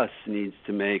each of us needs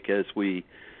to make as we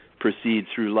proceed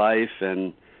through life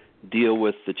and deal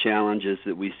with the challenges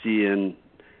that we see in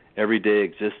everyday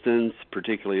existence,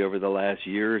 particularly over the last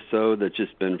year or so, that's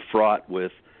just been fraught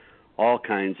with all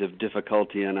kinds of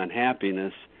difficulty and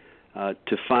unhappiness,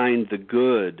 to find the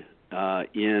good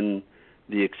in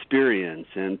the experience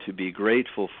and to be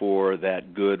grateful for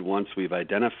that good once we've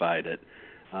identified it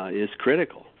is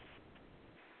critical.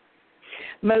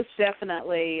 Most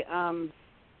definitely.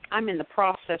 I'm in the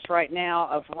process right now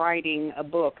of writing a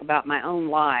book about my own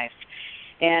life.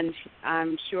 And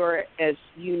I'm sure, as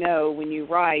you know, when you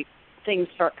write, things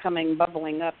start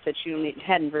bubbling up that you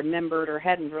hadn't remembered or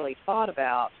hadn't really thought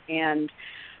about. And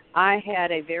I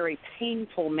had a very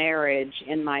painful marriage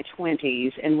in my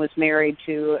 20s and was married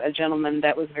to a gentleman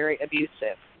that was very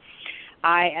abusive.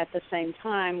 I, at the same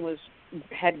time,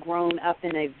 had grown up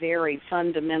in a very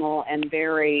fundamental and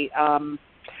very,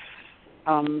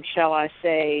 shall I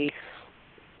say,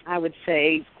 I would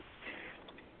say,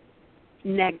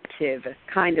 negative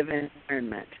kind of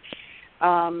environment,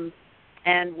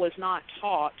 and was not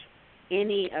taught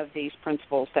any of these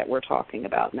principles that we're talking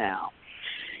about now.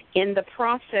 In the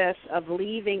process of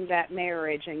leaving that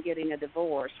marriage and getting a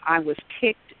divorce, I was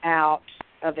kicked out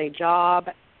of a job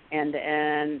and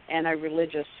a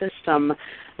religious system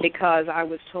because I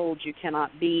was told you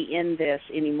cannot be in this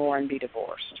anymore and be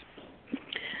divorced.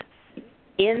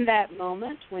 In that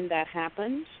moment when that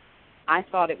happened, I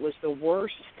thought it was the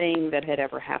worst thing that had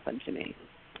ever happened to me.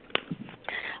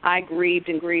 I grieved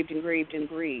and grieved and grieved and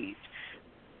grieved.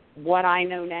 What I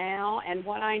know now and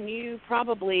what I knew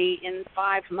probably in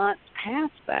 5 months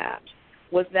past that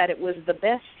was that it was the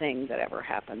best thing that ever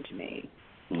happened to me,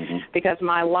 because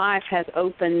my life has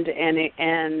opened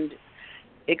and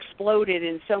exploded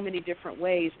in so many different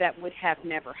ways that would have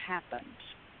never happened.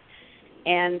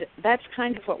 And that's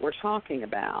kind of what we're talking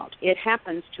about. It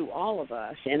happens to all of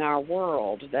us in our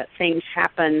world that things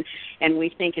happen and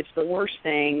we think it's the worst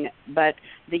thing, but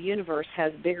the universe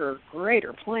has bigger,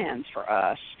 greater plans for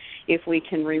us if we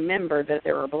can remember that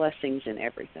there are blessings in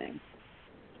everything.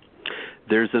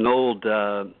 There's an old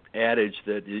adage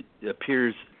that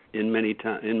appears in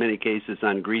many cases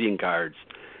on greeting cards,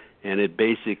 and it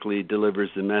basically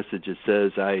delivers the message. It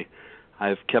says,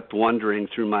 I've kept wondering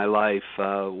through my life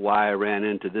why I ran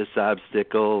into this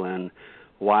obstacle and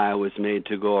why I was made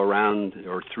to go around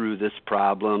or through this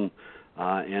problem.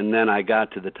 And then I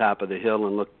got to the top of the hill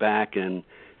and looked back and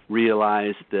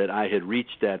realized that I had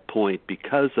reached that point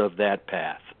because of that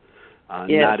path,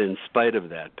 not in spite of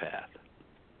that path.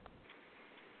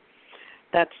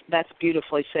 That's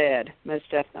beautifully said, most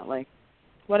definitely.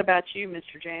 What about you,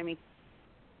 Mr. Jamie?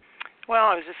 Well,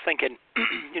 I was just thinking,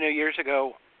 years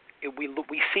ago,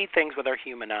 we see things with our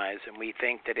human eyes, and we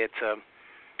think that it's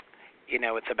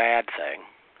a bad thing,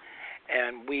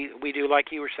 and we do,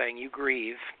 like you were saying, you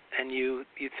grieve and you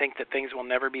think that things will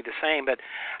never be the same. But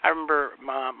I remember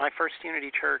my first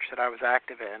Unity church that I was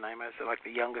active in. I was like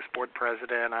the youngest board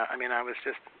president. I was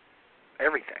just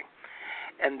everything,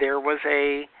 and there was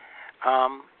a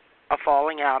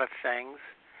falling out of things.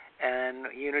 And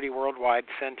Unity Worldwide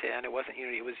sent in, it wasn't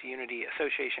Unity, it was Unity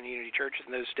Association of Unity Churches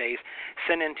in those days,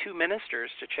 sent in 2 ministers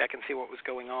to check and see what was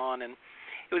going on. And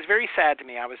it was very sad to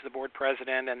me. I was the board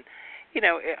president, and,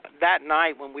 that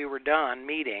night when we were done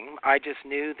meeting, I just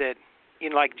knew that,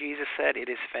 like Jesus said, it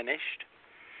is finished.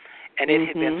 And it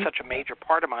had been such a major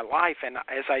part of my life. And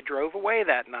as I drove away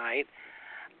that night,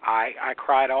 I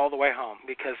cried all the way home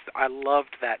because I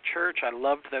loved that church. I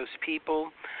loved those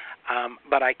people.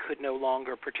 But I could no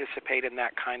longer participate in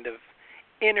that kind of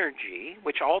energy,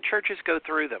 which all churches go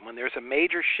through them. When there's a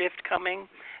major shift coming,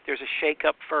 there's a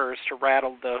shake-up first to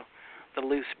rattle the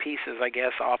loose pieces, I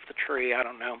guess, off the tree. I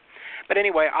don't know. But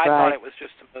anyway, I thought it was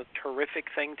just a terrific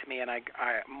thing to me, and I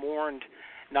mourned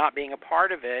not being a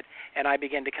part of it, and I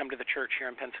began to come to the church here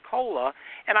in Pensacola.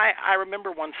 And I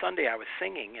remember one Sunday I was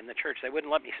singing in the church. They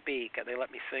wouldn't let me speak. They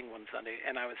let me sing one Sunday,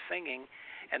 and I was singing,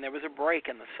 and there was a break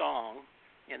in the song,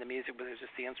 and the music was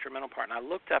just the instrumental part. And I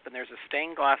looked up, and there's a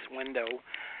stained glass window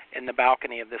in the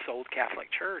balcony of this old Catholic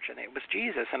church, and it was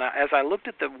Jesus. And as I looked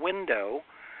at the window,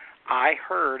 I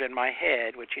heard in my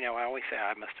head, which, I always say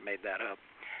I must have made that up,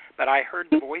 but I heard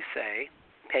the voice say,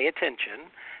 pay attention,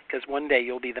 because one day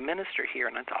you'll be the minister here.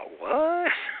 And I thought,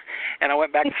 what? And I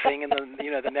went back to singing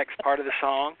the next part of the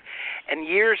song. And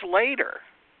years later,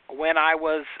 when I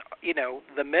was,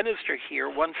 the minister here,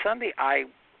 one Sunday,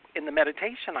 in the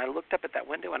meditation, I looked up at that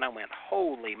window and I went,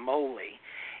 holy moly.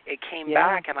 It came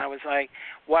back, and I was like,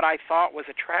 what I thought was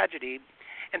a tragedy.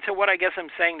 And so what I guess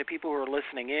I'm saying to people who are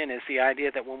listening in is the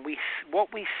idea that what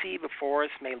we see before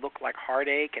us may look like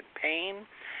heartache and pain,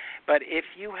 but if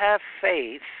you have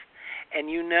faith And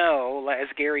you know, as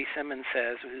Gary Simmons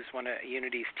says, who's one of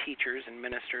Unity's teachers and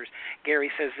ministers,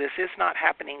 Gary says, this is not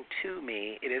happening to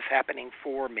me, it is happening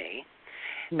for me.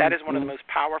 That is one of the most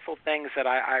powerful things that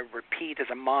I repeat as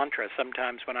a mantra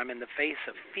sometimes when I'm in the face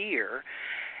of fear.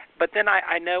 But then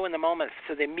I know in the moment,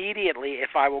 so immediately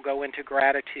if I will go into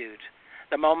gratitude,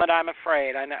 the moment I'm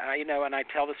afraid, and I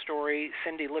tell the story,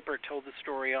 Cindy Lippert told the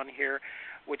story on here,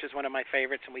 which is one of my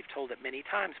favorites, and we've told it many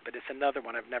times, but it's another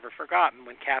one I've never forgotten,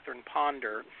 when Catherine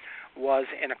Ponder was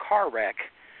in a car wreck.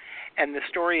 And the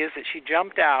story is that she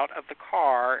jumped out of the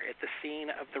car at the scene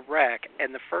of the wreck,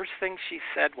 and the first thing she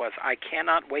said was, I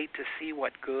cannot wait to see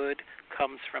what good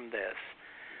comes from this.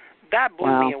 That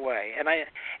blew me away.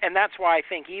 And that's why I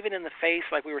think even in the face,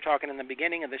 like we were talking in the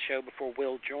beginning of the show before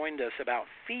Will joined us about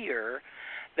fear,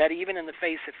 that even in the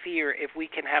face of fear, if we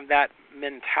can have that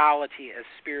mentality as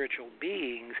spiritual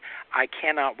beings, I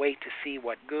cannot wait to see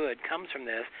what good comes from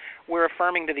this. We're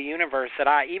affirming to the universe that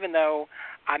even though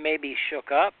I may be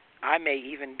shook up, I may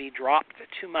even be dropped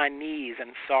to my knees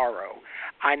in sorrow,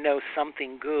 I know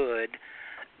something good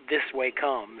this way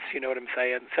comes. You know what I'm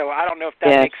saying? So I don't know if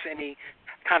that makes any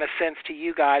kind of sense to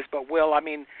you guys, but Will, I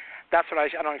mean, that's what I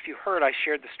don't know if you heard, I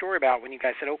shared the story about when you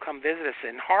guys said, oh, come visit us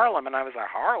in Harlem, and I was like,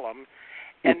 Harlem?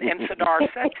 And Sadar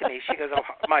said to me, she goes, oh,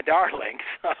 my darling,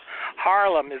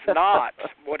 Harlem is not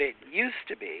what it used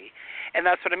to be. And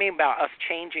that's what I mean about us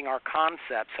changing our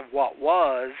concepts of what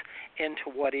was into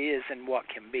what is and what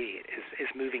can be, is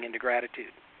moving into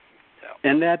gratitude. So.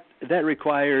 And that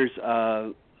requires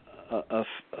a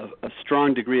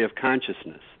strong degree of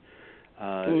consciousness.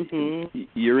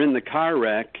 You're in the car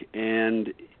wreck,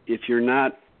 and if you're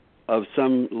not of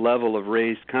some level of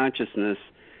raised consciousness,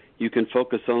 you can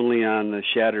focus only on the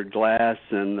shattered glass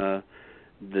and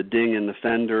the ding in the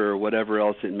fender or whatever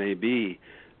else it may be.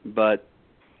 But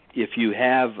if you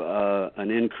have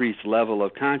an increased level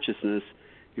of consciousness,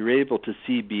 you're able to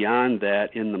see beyond that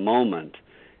in the moment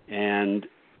and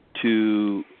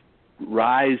to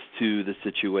rise to the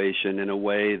situation in a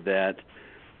way that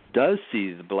does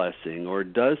see the blessing or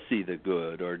does see the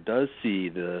good or does see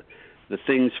the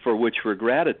things for which we're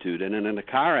gratitude. And in a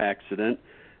car accident,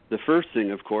 the first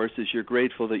thing, of course, is you're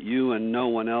grateful that you and no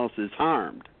one else is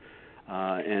harmed.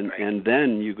 And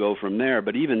then you go from there.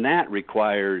 But even that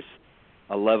requires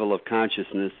a level of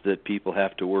consciousness that people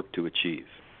have to work to achieve.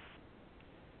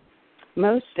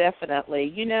 Most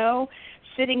definitely. You know,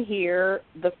 sitting here,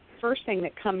 the first thing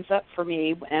that comes up for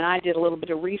me, and I did a little bit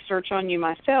of research on you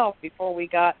myself before we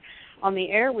got on the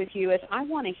air with you, is I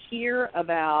want to hear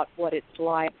about what it's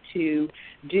like to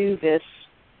do this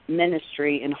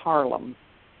ministry in Harlem.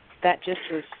 That just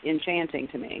was enchanting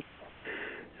to me.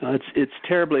 It's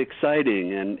terribly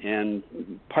exciting, and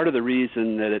part of the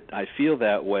reason that I feel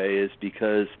that way is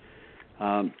because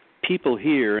people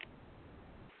here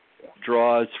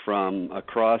draws from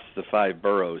across the 5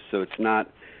 boroughs, so it's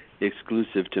not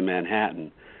exclusive to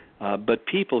Manhattan. But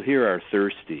people here are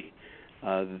thirsty.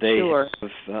 They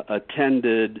have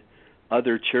attended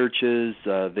other churches.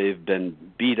 They've been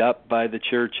beat up by the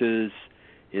churches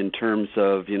in terms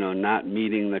of, not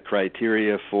meeting the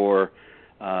criteria for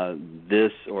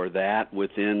this or that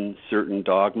within certain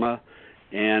dogma.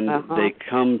 And they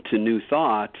come to New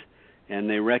Thought, and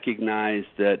they recognize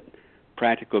that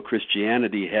practical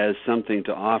Christianity has something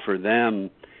to offer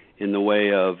them in the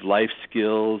way of life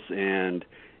skills and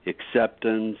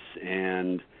acceptance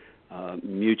and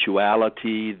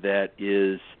mutuality that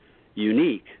is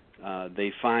unique.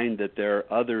 They find that there are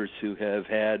others who have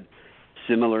had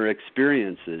similar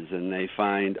experiences, and they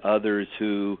find others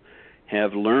who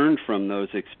have learned from those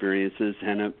experiences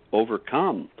and have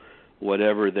overcome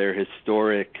whatever their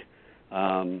historic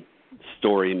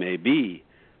story may be,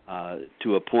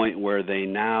 to a point where they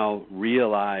now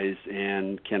realize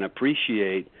and can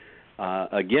appreciate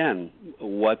again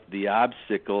what the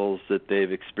obstacles that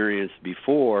they've experienced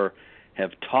before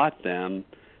have taught them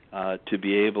to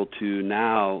be able to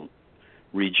now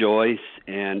rejoice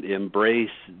and embrace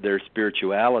their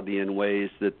spirituality in ways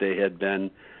that they had been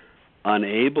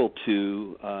unable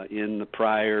to in the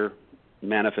prior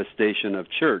manifestation of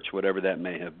church, whatever that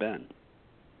may have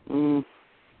been.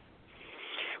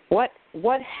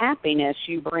 What happiness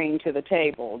you bring to the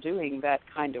table doing that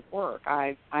kind of work.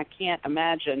 I can't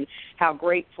imagine how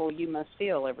grateful you must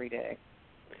feel every day.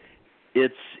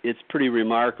 It's pretty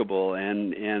remarkable,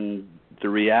 and the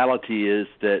reality is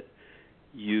that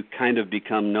you kind of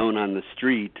become known on the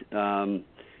street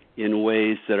in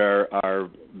ways that are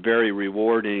very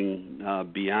rewarding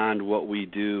beyond what we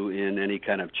do in any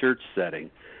kind of church setting.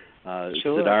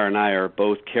 Sadar and I are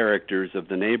both characters of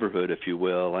the neighborhood, if you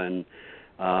will, and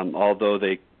although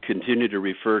they continue to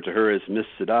refer to her as Miss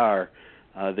Sadar,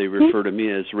 They refer to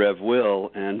me as Rev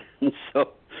Will, and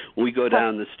so we go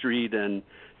down the street and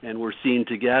we're seen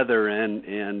together,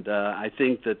 and I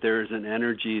think that there's an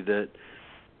energy that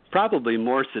probably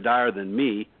more Siddhar than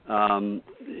me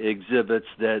exhibits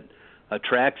that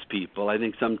attracts people. I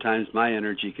think sometimes my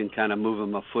energy can kind of move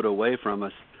them a foot away from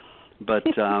us, but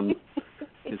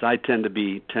because I tend to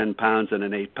be 10 pounds in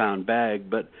an 8-pound bag,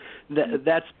 but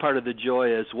that's part of the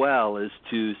joy as well, is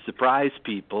to surprise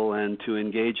people and to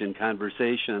engage in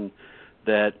conversation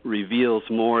that reveals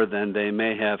more than they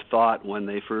may have thought when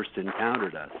they first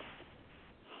encountered us.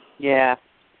 Yeah.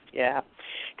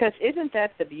 Because isn't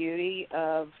that the beauty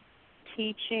of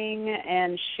teaching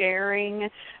and sharing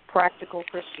practical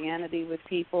Christianity with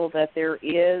people, that there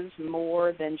is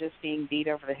more than just being beat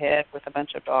over the head with a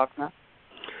bunch of dogma?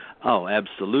 Oh,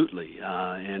 absolutely.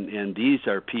 And these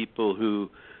are people who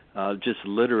just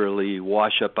literally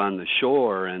wash up on the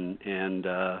shore and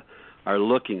are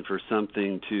looking for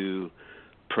something to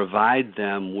provide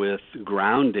them with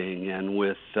grounding and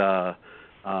with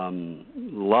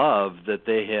love that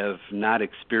they have not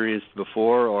experienced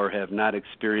before or have not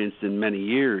experienced in many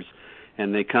years.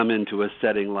 And they come into a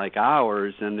setting like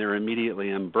ours, and they're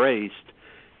immediately embraced,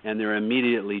 and they're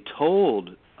immediately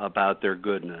told about their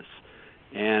goodness.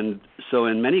 And so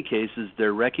in many cases,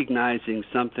 they're recognizing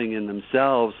something in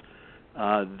themselves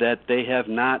that they have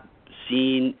not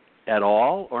seen at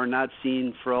all or not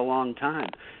seen for a long time.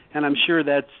 And I'm sure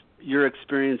that's your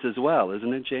experience as well,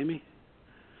 isn't it, Jamie?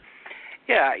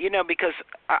 Yeah, because,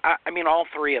 I mean, all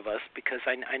three of us, because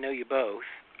I know you both,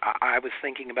 I was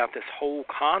thinking about this whole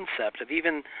concept of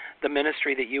even the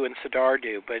ministry that you and Siddhar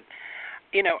do. But,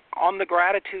 on the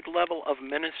gratitude level of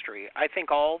ministry, I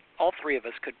think all three of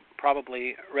us could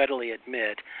probably readily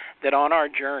admit that on our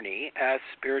journey as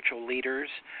spiritual leaders,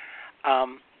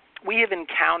 we have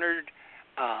encountered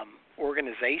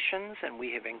organizations and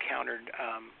we have encountered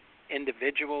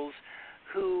individuals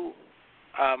who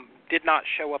did not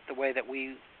show up the way that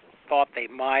we thought they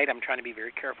might. I'm trying to be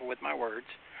very careful with my words.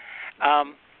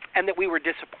 And that we were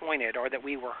disappointed or that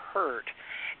we were hurt.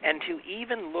 And to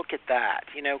even look at that,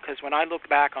 because when I look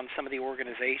back on some of the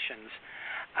organizations,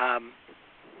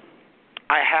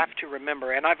 I have to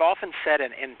remember, and I've often said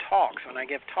in talks, when I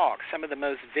give talks, some of the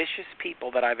most vicious people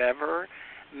that I've ever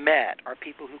met are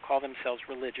people who call themselves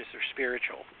religious or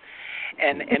spiritual.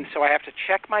 And so I have to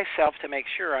check myself to make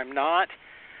sure I'm not,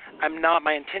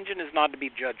 my intention is not to be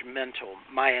judgmental.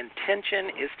 My intention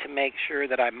is to make sure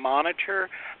that I monitor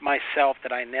myself,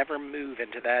 that I never move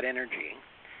into that energy,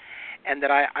 and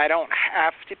that I don't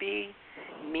have to be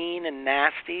mean and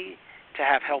nasty to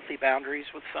have healthy boundaries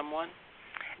with someone,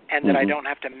 and that I don't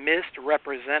have to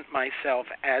misrepresent myself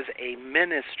as a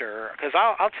minister. Because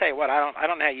I'll tell you what, I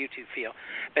don't know how you two feel,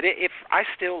 but if I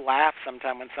still laugh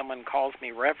sometime when someone calls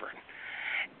me reverend.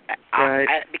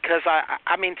 Right. Because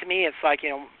I mean, to me, it's like,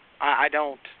 I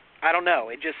don't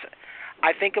know.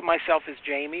 I think of myself as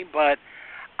Jamie, but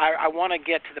I want to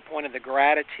get to the point of the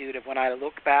gratitude of when I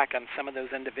look back on some of those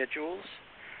individuals,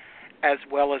 as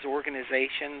well as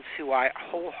organizations who I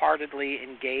wholeheartedly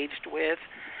engaged with,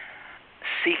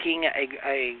 seeking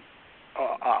a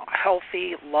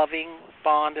healthy, loving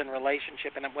bond and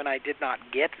relationship. And when I did not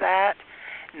get that,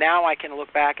 now I can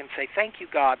look back and say, thank you,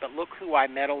 God, but look who I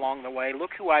met along the way.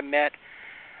 Look who I met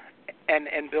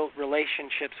and built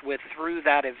relationships with through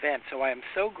that event. So I am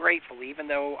so grateful, even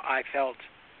though I felt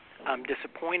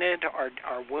disappointed or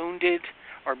wounded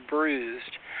or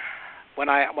bruised, when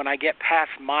I get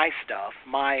past my stuff,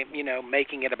 my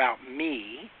making it about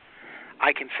me,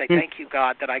 I can say thank you,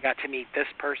 God, that I got to meet this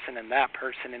person and that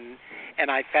person,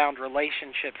 and I found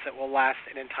relationships that will last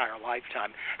an entire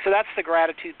lifetime. So that's the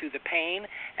gratitude through the pain,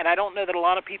 and I don't know that a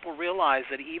lot of people realize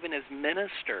that even as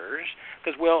ministers,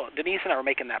 because Denise and I were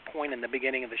making that point in the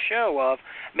beginning of the show of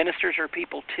ministers are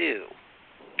people too.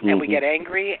 And we get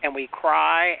angry and we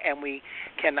cry and we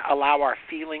can allow our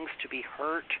feelings to be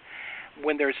hurt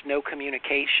when there's no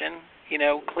communication,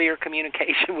 clear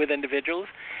communication with individuals.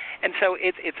 And so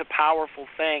it's a powerful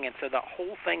thing. And so the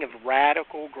whole thing of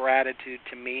radical gratitude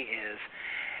to me is,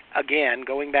 again,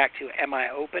 going back to am I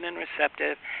open and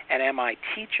receptive and am I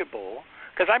teachable?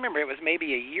 Because I remember it was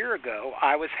maybe a year ago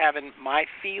I was having my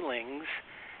feelings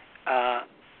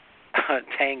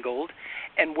tangled,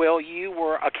 and Will, you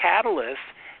were a catalyst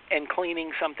in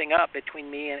cleaning something up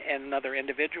between me and another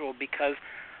individual, because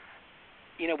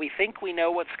we think we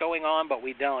know what's going on, but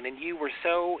we don't. And you were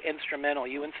so instrumental,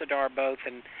 you and Siddhar both,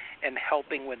 in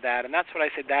helping with that. And that's what I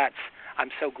said, I'm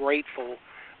so grateful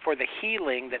for the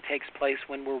healing that takes place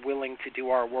when we're willing to do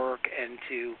our work and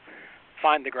to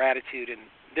find the gratitude. And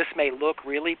this may look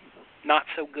really not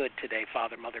so good today,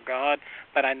 Father, Mother, God,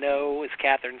 but I know, as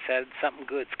Catherine said, something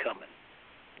good's coming.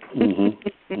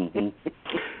 Mm-hmm. Mm-hmm.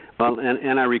 Well,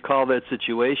 and I recall that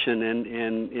situation,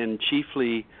 and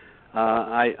chiefly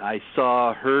I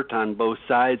saw hurt on both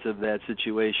sides of that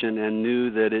situation and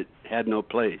knew that it had no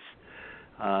place.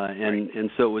 And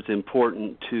so it was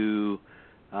important to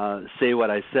say what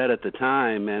I said at the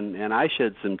time, and I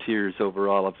shed some tears over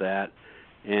all of that,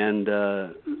 and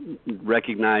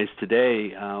recognize today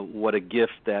what a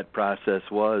gift that process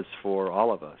was for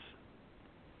all of us.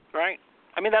 Right.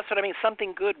 I mean, that's what I mean.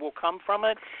 Something good will come from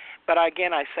it. But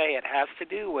again, I say it has to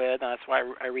do with, and that's why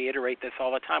I reiterate this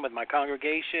all the time with my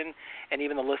congregation and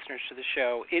even the listeners to the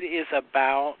show, it is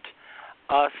about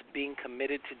us being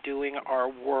committed to doing our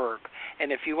work.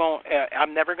 And if you won't,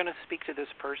 I'm never going to speak to this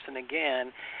person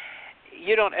again.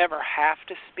 You don't ever have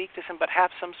to speak to them, but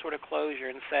have some sort of closure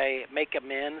and say, make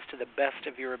amends to the best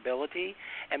of your ability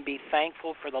and be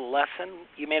thankful for the lesson.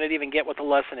 You may not even get what the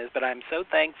lesson is, but I'm so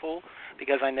thankful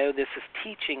because I know this is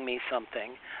teaching me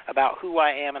something about who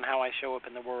I am and how I show up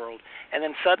in the world. And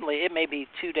then suddenly, it may be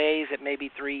 2 days, it may be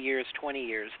 3 years, 20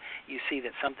 years, you see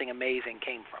that something amazing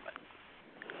came from it.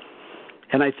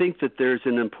 And I think that there's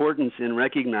an importance in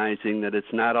recognizing that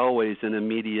it's not always an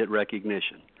immediate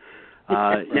recognition.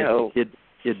 No.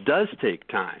 It does take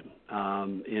time,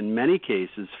 in many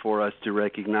cases, for us to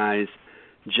recognize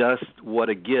just what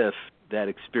a gift that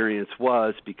experience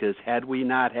was, because had we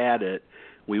not had it,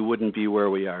 we wouldn't be where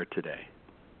we are today.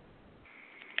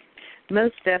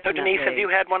 Most definitely. So, Denise, have you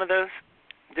had one of those?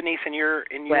 Denise, in your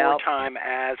time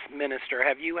as minister,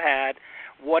 have you had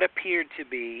what appeared to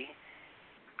be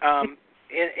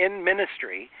in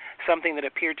ministry, something that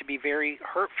appeared to be very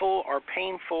hurtful or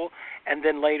painful, and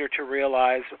then later to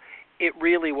realize it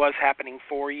really was happening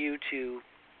for you to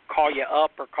call you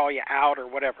up or call you out or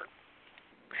whatever?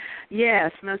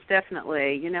 Yes, most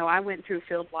definitely. You know, I went through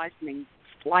field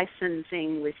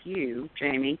licensing with you,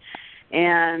 Jamie,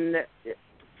 and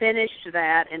finished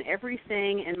that, and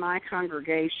everything in my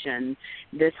congregation,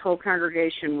 this whole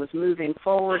congregation was moving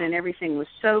forward, and everything was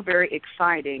so very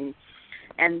exciting.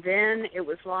 And then it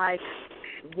was like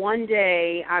one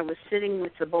day I was sitting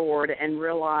with the board and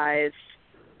realized,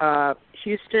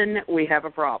 Houston, we have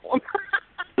a problem.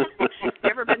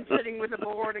 Ever been sitting with a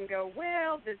board and go,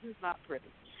 well, this is not pretty.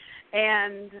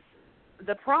 And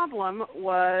the problem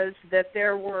was that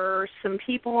there were some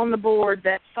people on the board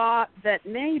that thought that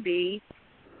maybe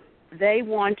they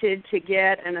wanted to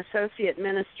get an associate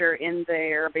minister in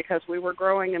there because we were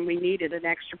growing and we needed an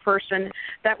extra person.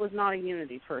 That was not a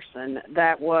unity person.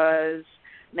 That was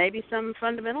maybe some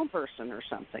fundamental person or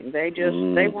something.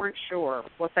 They weren't sure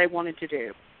what they wanted to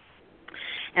do.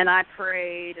 And I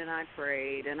prayed and I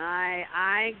prayed, and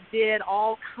I did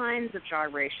all kinds of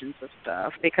gyrations of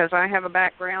stuff because I have a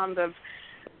background of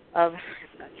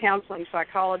counseling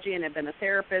psychology and have been a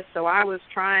therapist, so I was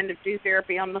trying to do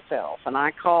therapy on myself, and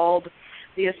I called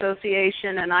the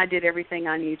association and I did everything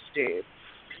I needed to do.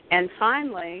 And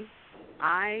finally,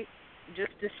 I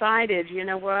just decided, you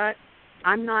know what,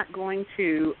 I'm not going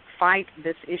to fight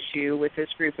this issue with this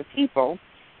group of people.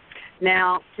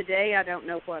 Now, today I don't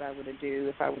know what I would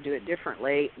do if I would do it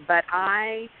differently, but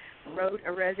I wrote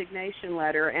a resignation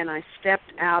letter and I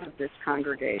stepped out of this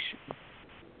congregation.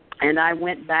 And I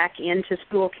went back into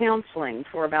school counseling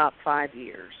for about 5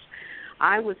 years.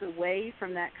 I was away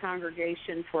from that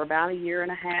congregation for about 1.5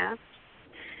 years,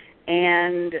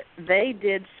 and they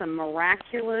did some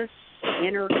miraculous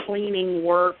inner cleaning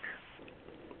work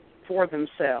for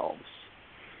themselves.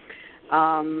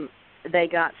 They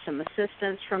got some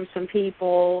assistance from some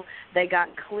people. They got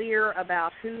clear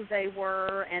about who they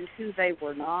were and who they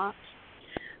were not.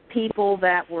 People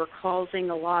that were causing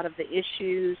a lot of the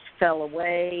issues fell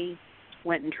away,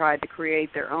 went and tried to create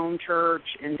their own church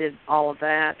and did all of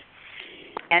that.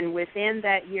 And within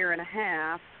that 1.5 years,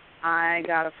 I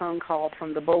got a phone call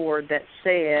from the board that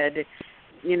said,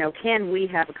 you know, can we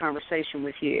have a conversation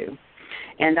with you?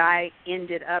 And I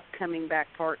ended up coming back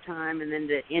part-time and then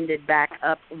ended back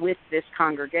up with this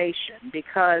congregation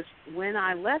because when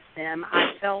I left them,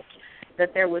 I felt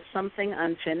that there was something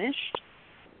unfinished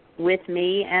with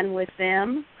me and with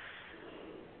them.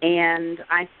 And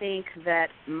I think that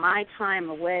my time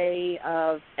away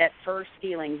of at first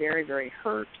feeling very, very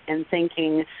hurt and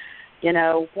thinking, you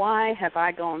know, why have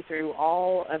I gone through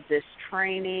all of this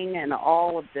training and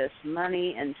all of this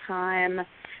money and time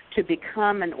to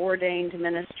become an ordained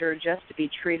minister just to be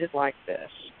treated like this?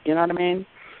 You know what I mean?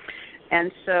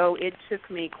 And so it took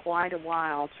me quite a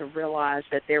while to realize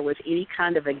that there was any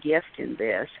kind of a gift in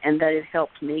this and that it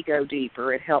helped me go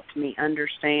deeper. It helped me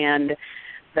understand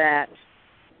that,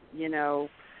 you know,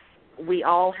 we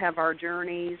all have our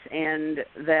journeys, and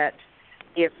that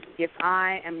if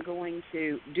I am going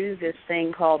to do this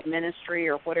thing called ministry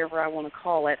or whatever I want to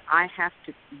call it, I have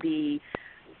to be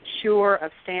sure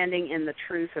of standing in the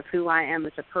truth of who I am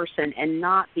as a person and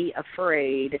not be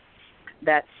afraid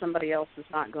that somebody else is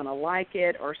not going to like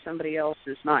it or somebody else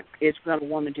is going to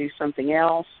want to do something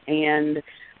else, and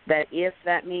that if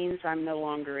that means I'm no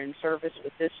longer in service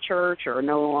with this church or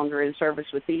no longer in service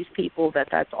with these people,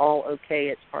 that's all okay.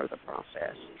 It's part of the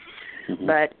process. Mm-hmm.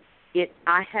 But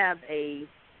I have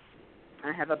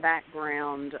a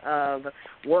background of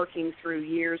working through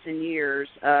years and years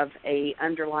of a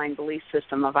underlying belief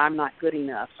system of I'm not good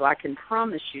enough. So I can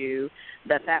promise you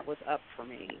that was up for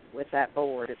me with that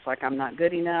board. It's like I'm not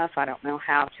good enough. I don't know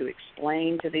how to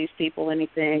explain to these people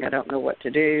anything. I don't know what to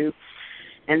do.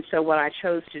 And so what I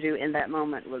chose to do in that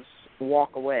moment was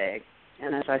walk away.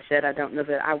 And as I said, I don't know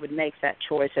that I would make that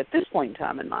choice at this point in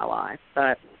time in my life.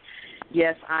 But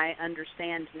yes, I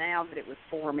understand now that it was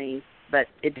for me, but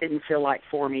it didn't feel like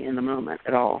for me in the moment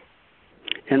at all.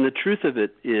 And the truth of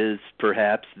it is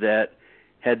perhaps that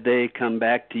had they come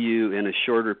back to you in a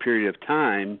shorter period of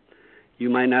time,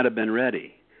 you might not have been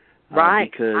ready. Right.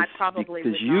 Because I probably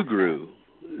would you not grew.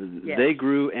 Yes. They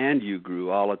grew and you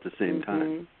grew all at the same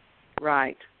time.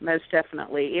 Right, most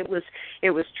definitely. It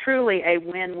was truly a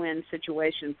win-win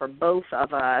situation for both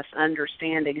of us,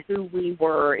 understanding who we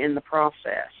were in the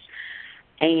process.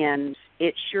 And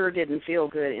it sure didn't feel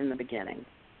good in the beginning.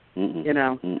 Mm-mm. You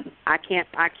know, Mm-mm. I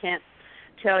can't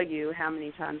tell you how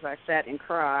many times I sat and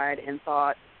cried and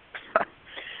thought,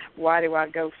 why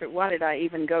did I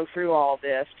even go through all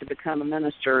this to become a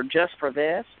minister just for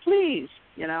this? Please,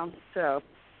 you know. So,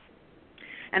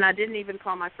 and I didn't even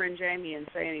call my friend Jamie and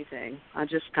say anything. I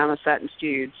just kind of sat and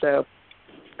stewed. So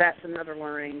that's another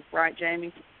learning, right,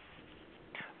 Jamie?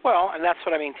 Well, and that's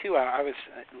what I mean too. I was,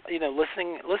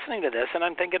 listening to this, and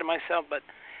I'm thinking to myself, but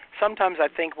sometimes I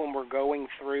think when we're going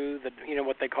through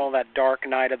what they call that dark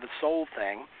night of the soul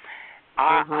thing,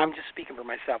 I'm just speaking for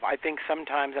myself. I think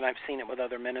sometimes, and I've seen it with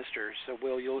other ministers, so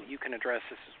Will, you can address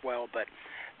this as well, but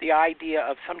the idea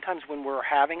of sometimes when we're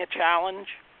having a challenge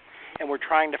and we're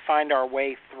trying to find our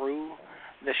way through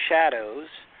the shadows,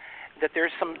 that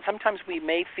there's sometimes we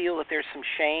may feel that there's some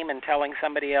shame in telling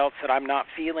somebody else that I'm not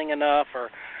feeling enough, or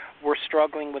we're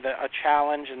struggling with a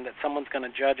challenge and that someone's going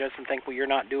to judge us and think, well, you're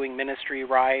not doing ministry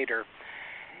right, or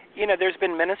there's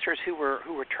been ministers who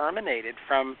were terminated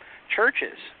from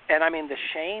churches, and I mean the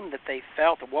shame that they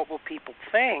felt of what will people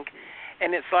think.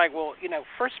 And it's like, well,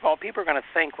 first of all, people are going to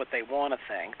think what they want to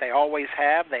think. They always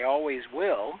have, they always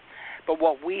will. But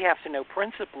what we have to know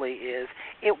principally is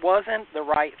it wasn't the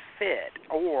right fit,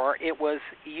 or it was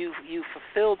you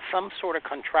fulfilled some sort of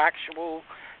contractual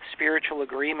spiritual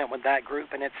agreement with that group,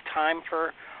 and it's time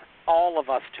for all of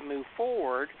us to move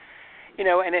forward.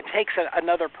 And it takes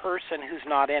another person who's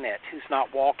not in it, who's not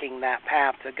walking that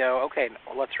path, to go, okay,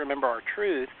 well, let's remember our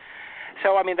truth.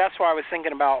 So, I mean, that's why I was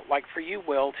thinking about, like for you,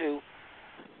 Will, to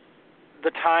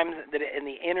the time and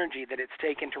the energy that it's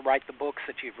taken to write the books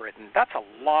that you've written. That's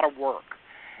a lot of work.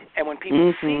 And when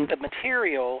people see the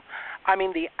material, I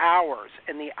mean, the hours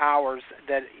and the hours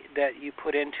that you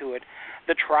put into it,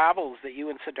 the travels that you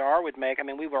and Sadar would make. I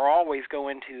mean, we were always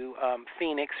going to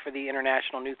Phoenix for the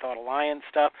International New Thought Alliance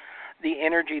stuff, the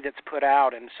energy that's put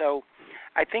out. And so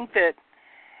I think that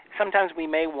sometimes we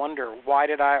may wonder, why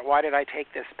did I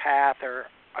take this path? Or,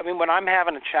 I mean, when I'm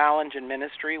having a challenge in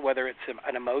ministry, whether it's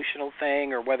an emotional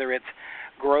thing or whether it's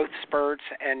growth spurts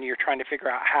and you're trying to figure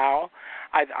out how,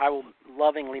 I will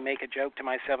lovingly make a joke to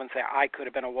myself and say, I could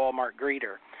have been a Walmart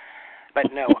greeter. But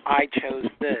no, I chose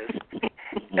this.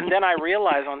 And then I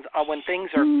realize when things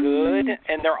are good,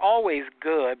 and they're always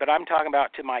good, but I'm talking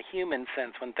about to my human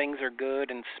sense, when things are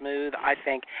good and smooth, I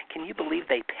think, can you believe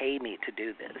they pay me to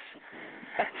do this?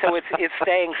 So it's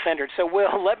staying centered. So,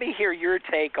 Will, let me hear your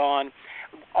take on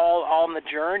the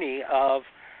journey of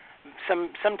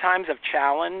sometimes of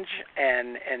challenge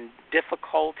and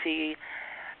difficulty,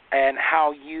 and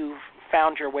how you've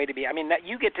found your way to be. I mean, that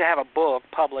you get to have a book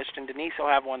published, and Denise will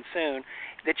have one soon,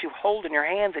 that you hold in your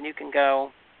hands and you can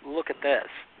go, look at this.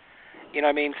 You know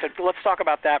what I mean? So let's talk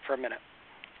about that for a minute.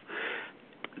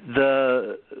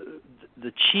 The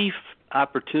chief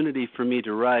opportunity for me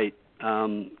to write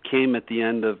came at the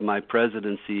end of my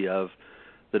presidency of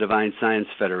the Divine Science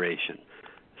Federation.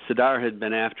 Sadar had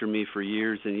been after me for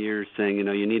years and years saying,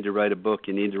 you need to write a book,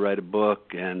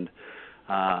 and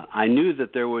I knew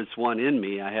that there was one in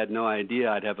me. I had no idea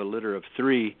I'd have a litter of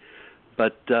three,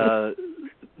 but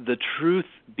the truth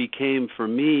became for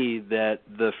me that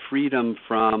the freedom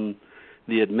from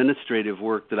the administrative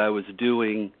work that I was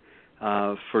doing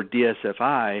for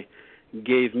DSFI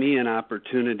gave me an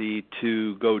opportunity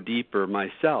to go deeper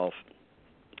myself.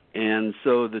 And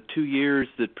so the 2 years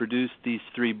that produced these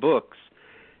 3 books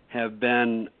have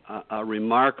been a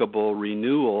remarkable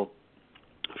renewal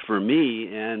for me,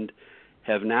 and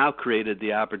have now created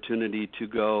the opportunity to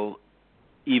go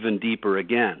even deeper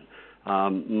again.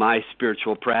 My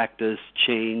spiritual practice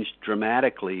changed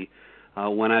dramatically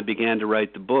when I began to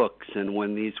write the books, and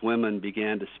when these women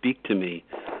began to speak to me,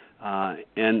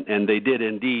 and they did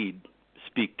indeed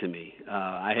speak to me.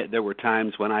 There were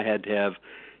times when I had to have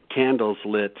candles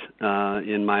lit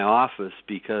in my office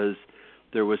because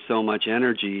there was so much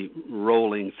energy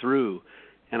rolling through.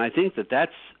 And I think that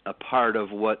that's a part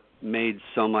of what made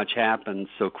so much happen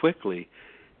so quickly,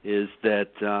 is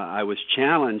that I was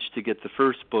challenged to get the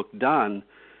first book done,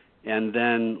 and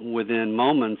then within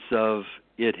moments of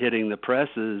it hitting the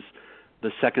presses,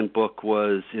 the second book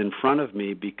was in front of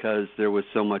me because there was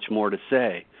so much more to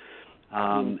say.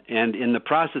 And in the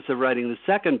process of writing the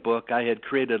second book, I had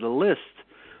created a list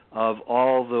of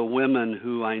all the women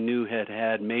who I knew had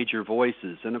had major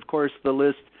voices. And, of course, the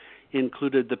list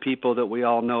included the people that we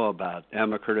all know about,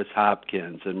 Emma Curtis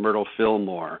Hopkins and Myrtle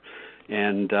Fillmore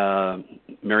and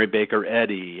Mary Baker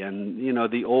Eddy and,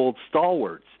 the old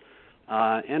stalwarts.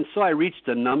 And so I reached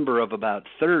a number of about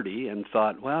 30 and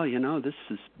thought, well,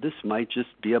 this might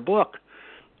just be a book.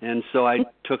 And so I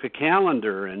took a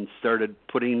calendar and started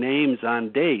putting names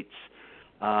on dates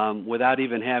without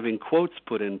even having quotes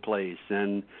put in place.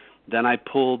 And then I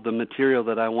pulled the material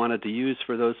that I wanted to use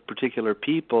for those particular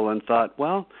people and thought,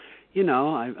 well,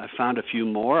 I found a few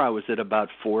more. I was at about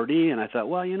 40, and I thought,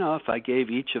 well, if I gave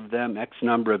each of them X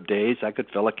number of days, I could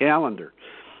fill a calendar.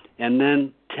 And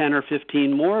then 10 or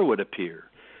 15 more would appear.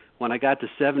 When I got to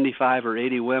 75 or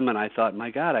 80 women, I thought,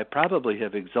 my God, I probably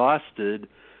have exhausted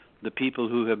the people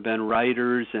who have been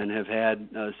writers and have had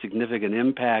a significant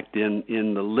impact in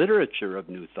the literature of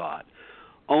New Thought,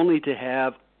 only to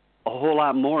have a whole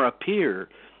lot more appear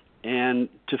and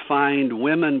to find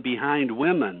women behind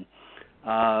women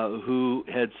who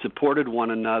had supported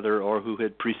one another or who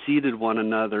had preceded one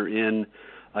another in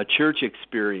a church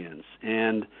experience.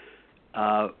 And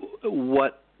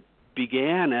what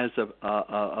began as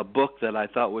a book that I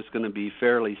thought was going to be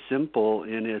fairly simple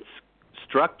in its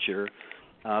structure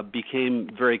became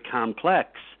very complex.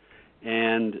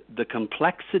 And the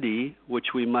complexity,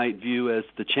 which we might view as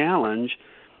the challenge,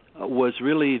 was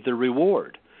really the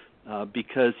reward,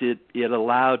 because it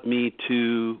allowed me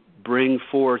to bring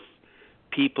forth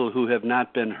people who have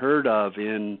not been heard of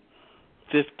in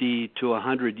 50 to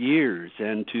 100 years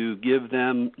and to give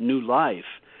them new life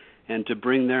and to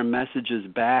bring their messages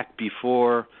back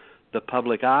before the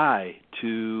public eye,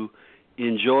 to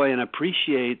enjoy and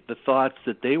appreciate the thoughts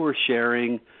that they were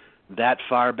sharing that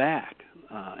far back,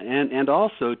 and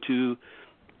also to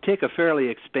take a fairly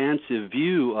expansive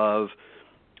view of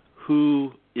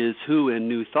who is who in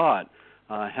New Thought.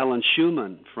 Helen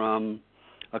Schumann from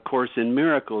A Course in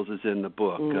Miracles is in the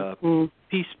book.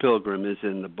 Peace Pilgrim is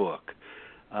in the book.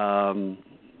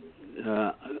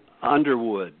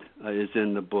 Underwood is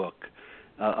in the book.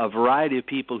 A variety of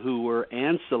people who were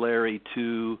ancillary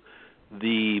to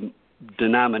the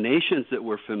denominations that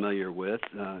we're familiar with,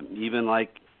 even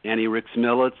like Annie Ricks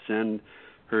Millets and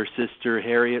her sister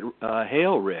Harriet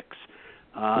Hale Ricks.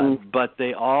 But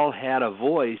they all had a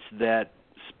voice that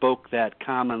spoke that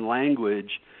common language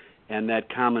and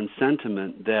that common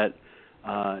sentiment that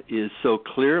is so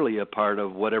clearly a part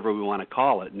of whatever we want to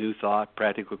call it, New Thought,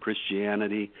 Practical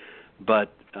Christianity.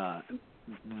 But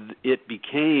it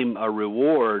became a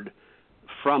reward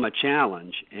from a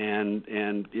challenge, and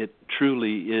it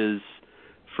truly is,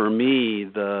 for me,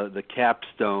 the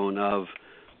capstone of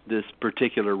this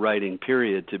particular writing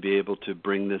period to be able to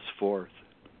bring this forth.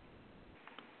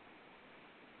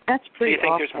 That's pretty awesome. Do you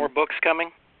think awesome. there's more books coming?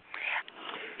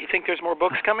 You think there's more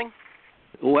books coming?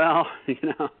 Well,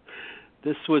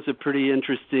 this was a pretty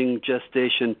interesting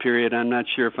gestation period. I'm not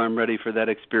sure if I'm ready for that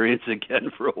experience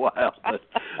again for a while, but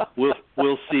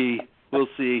we'll see. We'll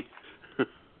see.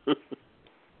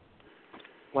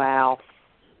 Wow.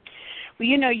 Well,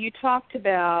 you talked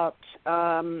about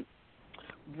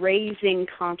raising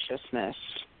consciousness,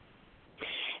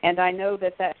 and I know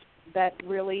that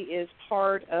really is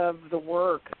part of the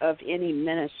work of any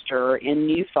minister in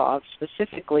New Thought,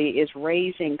 specifically is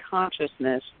raising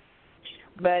consciousness.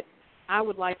 But I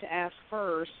would like to ask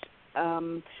first,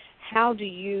 how do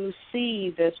you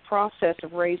see this process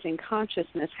of raising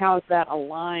consciousness? How is that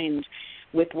aligned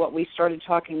with what we started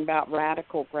talking about,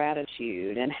 radical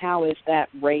gratitude, and how is that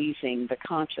raising the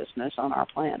consciousness on our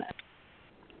planet?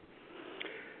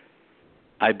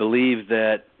 I believe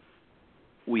that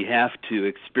we have to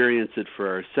experience it for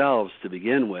ourselves to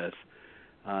begin with,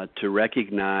 to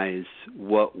recognize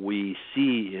what we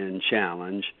see in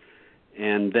challenge,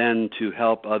 and then to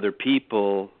help other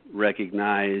people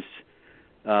recognize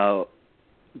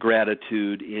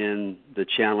gratitude in the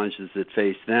challenges that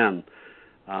face them.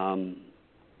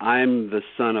 I'm the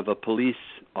son of a police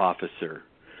officer,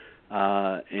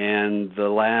 and the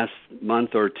last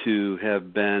month or two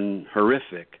have been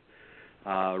horrific,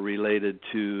 related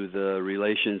to the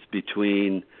relations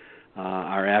between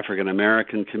our African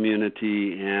American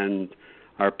community and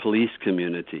our police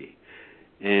community.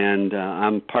 And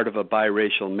I'm part of a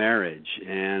biracial marriage,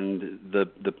 and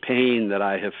the pain that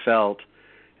I have felt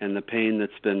and the pain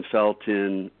that's been felt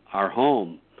in our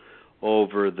home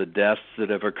over the deaths that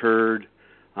have occurred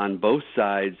on both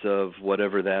sides of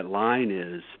whatever that line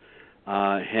is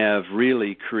have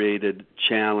really created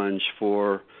challenge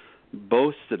for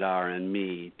both Sadar and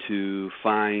me to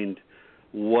find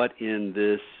what in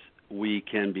this we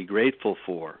can be grateful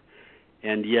for.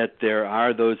 And yet there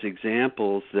are those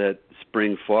examples that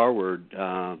spring forward.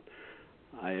 I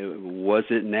was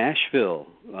at Nashville,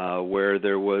 where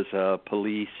there was a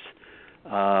police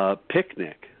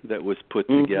picnic that was put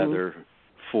together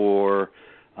for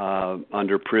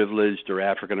underprivileged or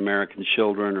African American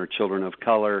children or children of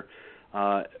color,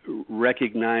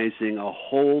 recognizing a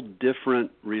whole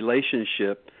different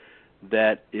relationship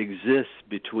that exists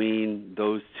between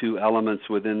those two elements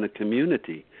within the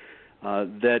community,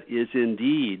 that is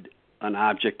indeed an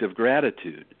object of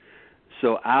gratitude.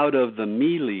 So out of the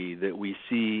melee that we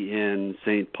see in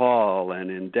St. Paul and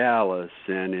in Dallas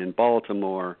and in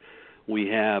Baltimore, we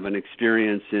have an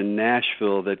experience in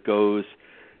Nashville that goes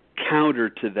counter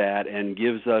to that and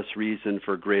gives us reason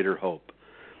for greater hope.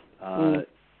 And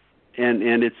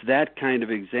it's that kind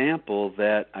of example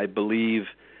that I believe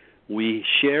we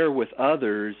share with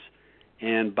others,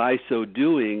 and by so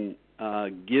doing,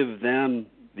 give them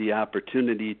the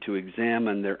opportunity to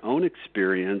examine their own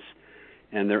experience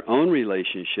and their own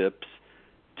relationships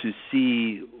to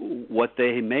see what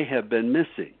they may have been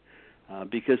missing.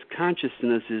 Because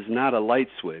consciousness is not a light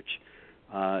switch.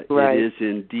 Right. It is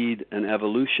indeed an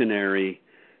evolutionary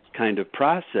kind of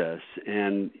process,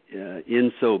 and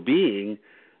in so being,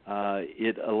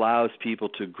 it allows people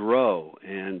to grow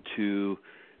and to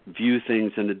view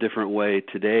things in a different way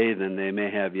today than they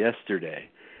may have yesterday.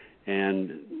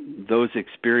 And those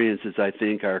experiences, I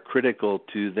think, are critical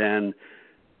to then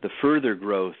the further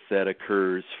growth that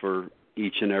occurs for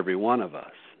each and every one of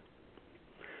us.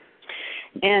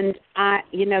 And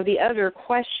the other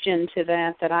question to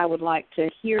that I would like to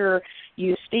hear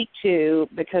you speak to,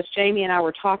 because Jamie and I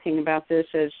were talking about this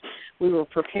as we were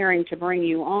preparing to bring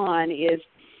you on, is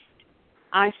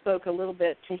I spoke a little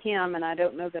bit to him, and I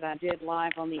don't know that I did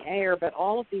live on the air, but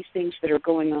all of these things that are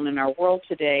going on in our world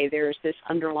today, there's this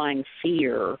underlying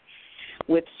fear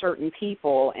with certain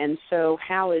people. And so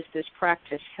how is this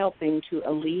practice helping to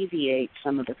alleviate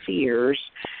some of the fears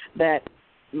that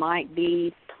might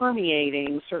be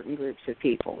permeating certain groups of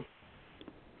people?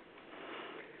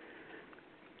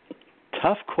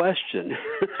 Tough question.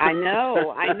 I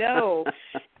know.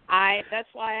 That's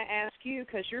why I ask you,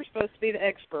 because you're supposed to be the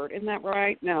expert. Isn't that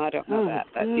right? No, I don't know that.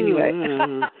 But anyway.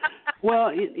 Well,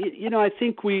 I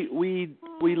think we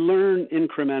learn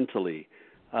incrementally.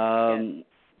 Yes.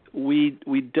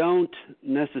 We don't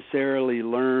necessarily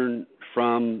learn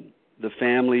from the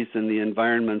families and the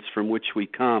environments from which we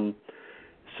come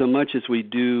so much as we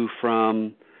do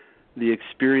from the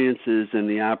experiences and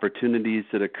the opportunities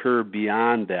that occur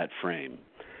beyond that frame.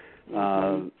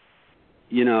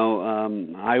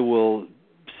 I will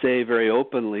say very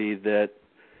openly that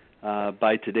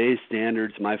by today's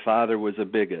standards, my father was a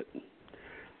bigot.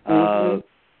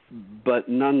 But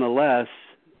nonetheless,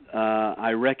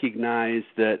 I recognize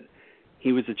that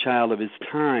he was a child of his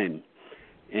time.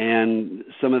 And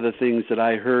some of the things that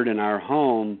I heard in our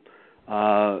home,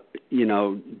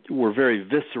 were very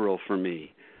visceral for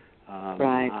me.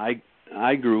 Right.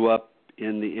 I grew up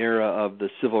in the era of the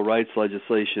civil rights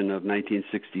legislation of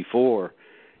 1964,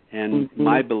 and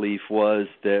my belief was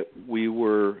that we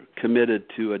were committed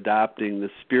to adopting the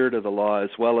spirit of the law as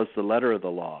well as the letter of the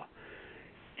law.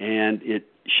 And it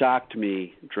shocked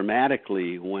me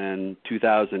dramatically when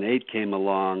 2008 came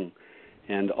along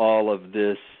and all of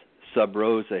this sub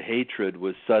rosa hatred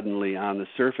was suddenly on the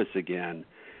surface again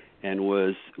and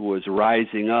was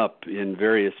rising up in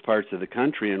various parts of the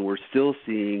country, and we're still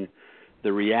seeing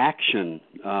the reaction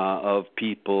of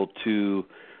people to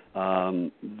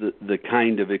the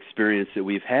kind of experience that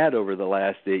we've had over the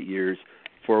last 8 years,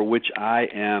 for which I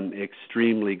am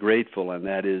extremely grateful, and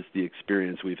that is the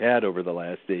experience we've had over the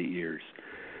last 8 years.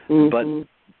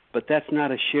 But that's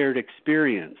not a shared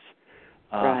experience.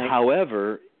 Right.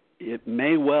 However, it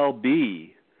may well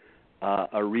be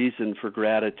a reason for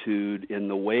gratitude in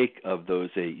the wake of those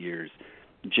 8 years.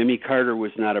 Jimmy Carter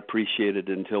was not appreciated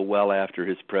until well after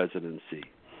his presidency.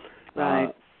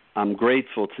 Right. I'm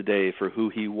grateful today for who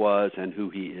he was and who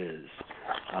he is.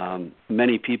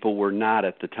 Many people were not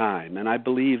at the time, and I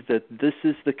believe that this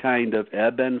is the kind of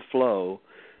ebb and flow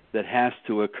that has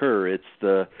to occur. It's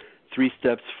the 3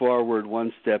 steps forward,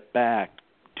 1 step back,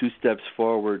 2 steps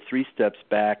forward, 3 steps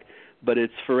back, but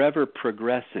it's forever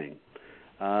progressing.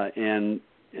 And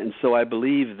so I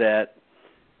believe that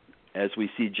as we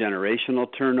see generational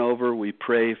turnover, we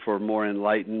pray for more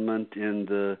enlightenment in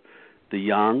the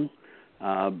young.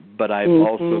 But I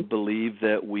also believe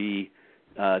that we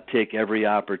take every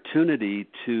opportunity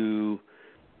to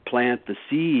plant the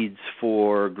seeds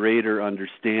for greater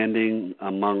understanding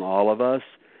among all of us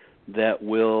that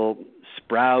will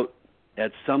sprout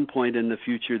at some point in the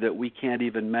future that we can't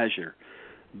even measure.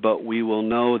 But we will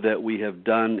know that we have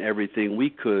done everything we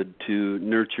could to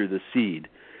nurture the seed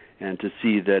and to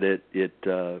see that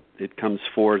it comes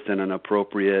forth in an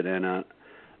appropriate and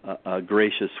a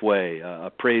gracious way,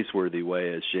 a praiseworthy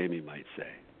way, as Jamie might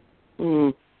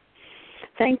say.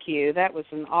 Thank you. That was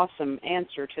an awesome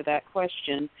answer to that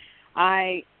question.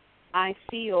 I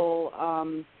feel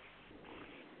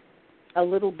a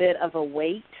little bit of a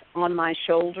weight on my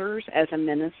shoulders as a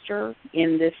minister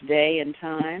in this day and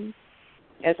time,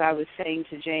 as I was saying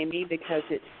to Jamie, because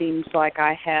it seems like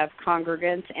I have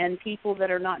congregants and people that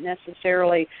are not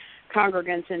necessarily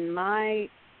congregants in my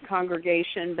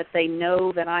congregation, but they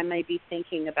know that I may be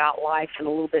thinking about life in a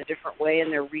little bit different way,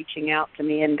 and they're reaching out to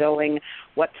me and going,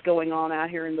 what's going on out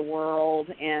here in the world?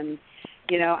 And,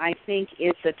 you know, I think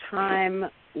it's a time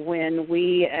when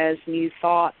we as New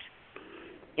Thought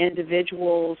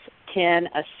individuals can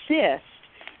assist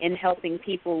in helping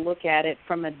people look at it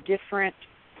from a different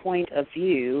point of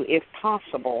view, if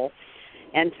possible,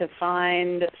 and to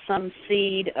find some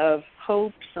seed of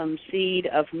hope, some seed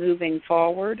of moving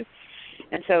forward.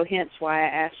 And so hence why I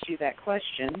asked you that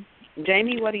question.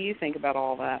 Jamie, what do you think about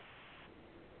all that?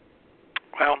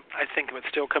 Well, I think what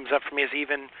still comes up for me is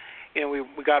even, you know,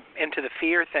 we got into the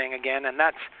fear thing again, and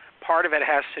that's part of it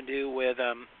has to do with,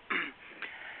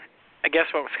 I guess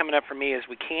what was coming up for me is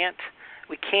we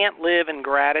can't live in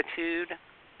gratitude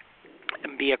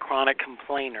and be a chronic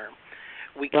complainer.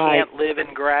 We can't live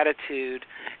in gratitude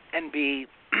and be,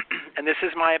 and this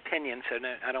is my opinion, so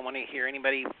I don't want to hear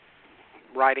anybody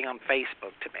writing on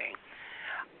Facebook to me.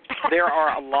 There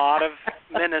are a lot of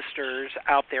ministers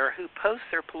out there who post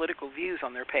their political views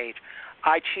on their page.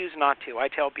 I choose not to. I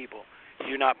tell people,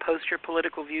 do not post your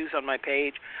political views on my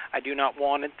page. I do not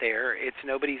want it there. It's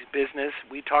nobody's business.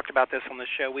 We talked about this on the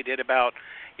show we did about,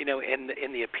 you know, in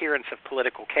the appearance of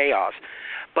political chaos.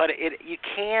 But you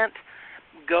can't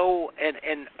go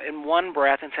in one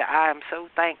breath and say, I am so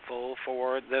thankful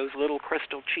for those little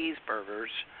crystal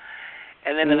cheeseburgers,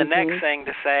 and then in the next thing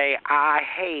to say, I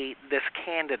hate this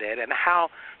candidate, and how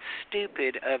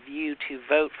stupid of you to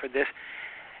vote for this.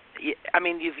 I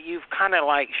mean, you've kind of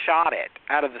like shot it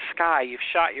out of the sky. You've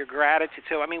shot your gratitude.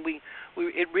 So, I mean,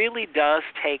 it really does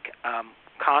take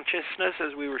consciousness,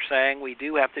 as we were saying. We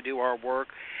do have to do our work.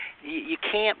 You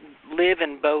can't live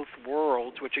in both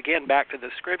worlds, which, again, back to the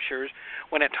scriptures,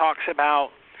 when it talks about,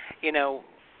 you know,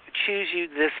 choose you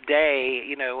this day,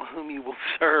 you know, whom you will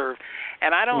serve.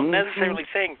 And I don't necessarily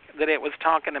think that it was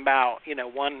talking about, you know,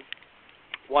 one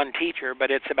teacher,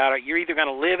 but it's about you're either going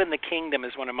to live in the kingdom,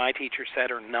 as one of my teachers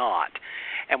said, or not.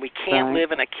 And we can't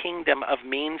live in a kingdom of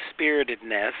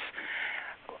mean-spiritedness,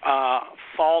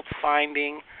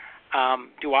 fault-finding.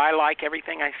 Do I like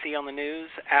everything I see on the news?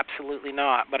 Absolutely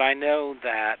not. But I know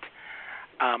that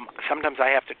sometimes I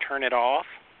have to turn it off,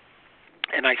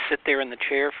 and I sit there in the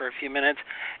chair for a few minutes,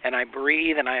 and I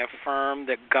breathe, and I affirm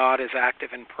that God is active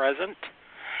and present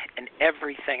in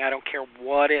everything. I don't care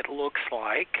what it looks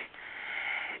like,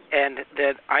 and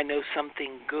that I know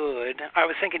something good. I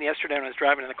was thinking yesterday when I was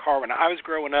driving in the car, when I was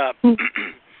growing up,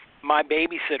 my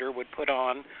babysitter would put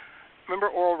on, remember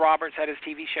Oral Roberts had his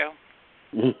TV show?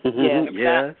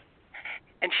 Yeah.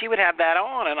 And she would have that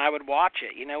on, and I would watch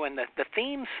it, you know, and the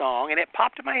theme song, and it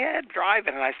popped in my head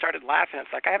driving, and I started laughing.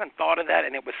 It's like, I haven't thought of that,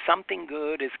 and it was something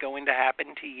good is going to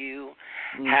happen to you,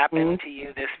 happen to you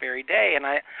this very day. And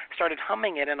I started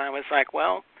humming it, and I was like,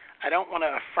 well, I don't want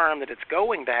to affirm that it's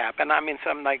going to happen. I mean,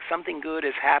 something good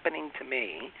is happening to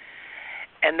me.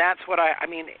 And that's what I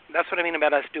mean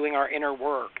about us doing our inner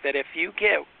work, that if you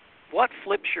get what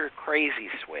flips your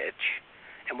crazy switch,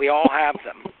 and we all have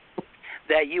them,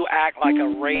 that you act like a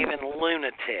raving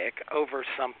lunatic over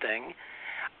something,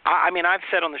 I mean, I've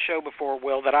said on the show before,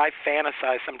 Will, that I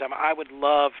fantasize sometimes. I would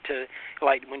love to,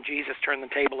 like when Jesus turned the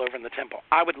table over in the temple,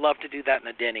 I would love to do that in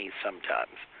a Denny's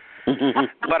sometimes.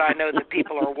 But I know that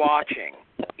people are watching.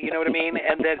 You know what I mean?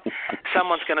 And that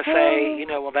someone's going to say, you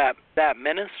know, well, that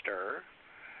minister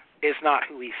is not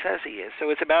who he says he is.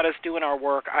 So it's about us doing our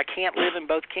work. I can't live in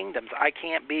both kingdoms. I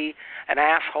can't be an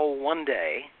asshole one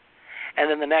day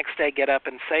and then the next day get up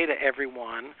and say to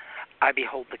everyone, I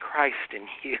behold the Christ in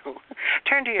you.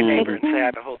 Turn to your neighbor and say, I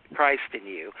behold the Christ in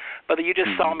you. But you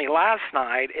just saw me last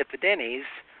night at the Denny's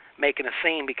making a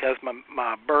scene because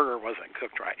my burger wasn't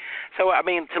cooked right. So, I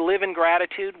mean, to live in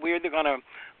gratitude, we're either going to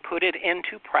put it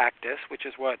into practice, which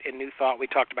is what in New Thought we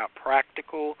talked about,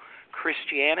 practical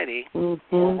Christianity, or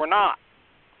we're not.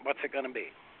 What's it going to be?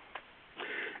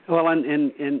 Well,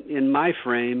 in my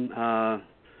frame,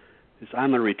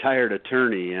 I'm a retired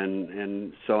attorney,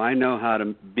 and so I know how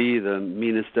to be the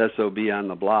meanest SOB on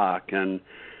the block, and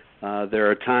there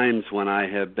are times when I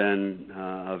have been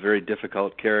a very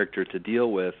difficult character to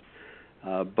deal with.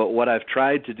 But what I've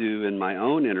tried to do in my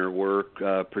own inner work,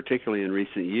 particularly in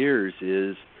recent years,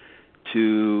 is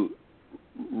to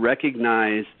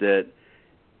recognize that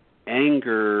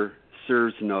anger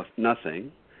serves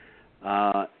nothing.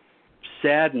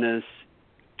 Sadness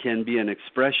can be an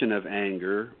expression of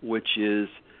anger, which is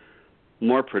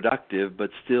more productive, but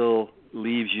still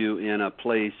leaves you in a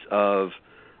place of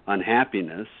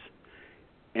unhappiness.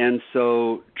 And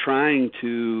so trying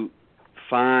to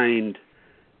find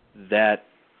that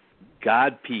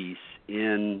God peace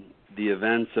in the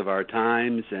events of our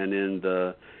times and in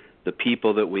the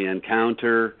people that we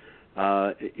encounter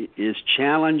is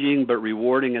challenging but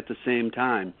rewarding at the same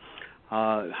time.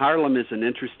 Harlem is an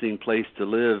interesting place to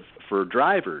live for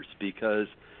drivers because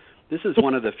this is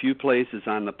one of the few places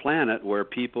on the planet where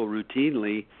people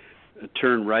routinely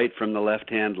turn right from the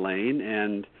left-hand lane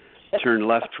and turn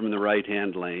left from the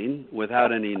right-hand lane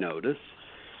without any notice.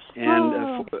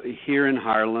 And here in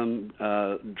Harlem,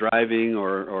 driving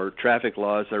or traffic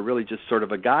laws are really just sort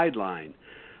of a guideline.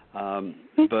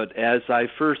 But as I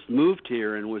first moved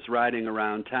here and was riding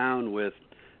around town with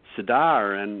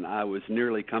Sidar, and I was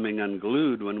nearly coming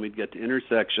unglued when we'd get to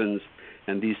intersections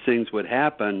and these things would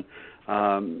happen,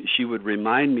 she would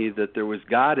remind me that there was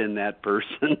God in that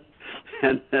person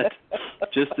and that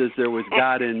just as there was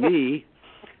God in me,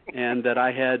 and that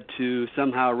I had to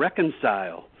somehow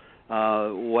reconcile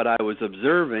what I was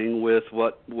observing with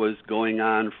what was going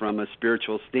on from a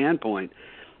spiritual standpoint.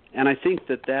 And I think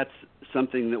that that's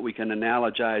something that we can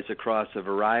analogize across a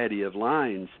variety of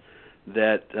lines,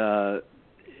 that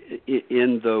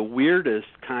in the weirdest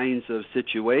kinds of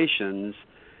situations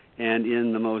and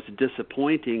in the most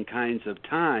disappointing kinds of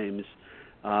times,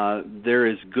 there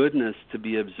is goodness to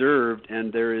be observed,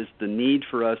 and there is the need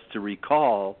for us to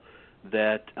recall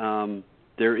that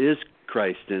there is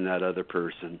Christ in that other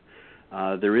person.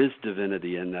 There is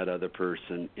divinity in that other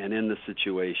person and in the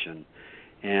situation.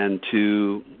 And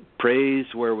to praise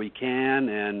where we can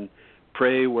and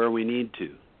pray where we need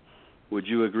to. Would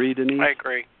you agree, Denise? I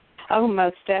agree. Oh,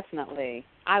 most definitely.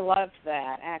 I love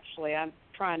that, actually. I'm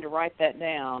trying to write that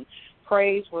down.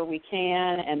 Praise where we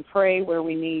can and pray where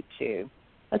we need to.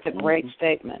 That's a great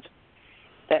statement.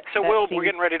 So, Will, we're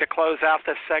getting ready to close out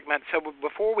this segment. So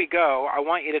before we go, I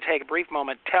want you to take a brief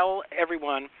moment. Tell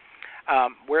everyone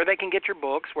where they can get your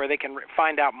books, where they can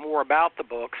find out more about the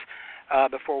books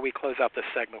before we close out this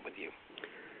segment with you.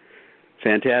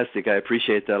 Fantastic. I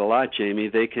appreciate that a lot, Jamie.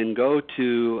 They can go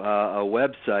to a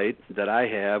website that I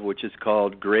have, which is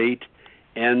called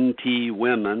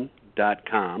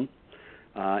greatntwomen.com,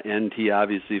 NT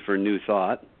obviously for New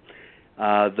Thought.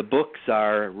 The books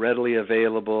are readily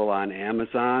available on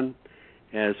Amazon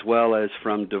as well as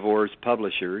from DeVore's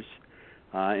publishers.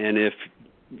 And if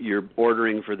you're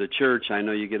ordering for the church, I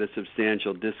know you get a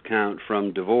substantial discount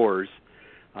from DeVore's.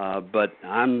 But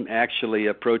I'm actually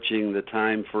approaching the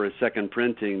time for a second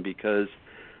printing because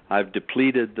I've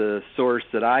depleted the source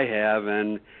that I have,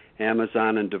 and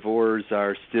Amazon and DeVore's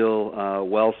are still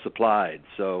well supplied.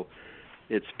 So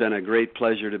it's been a great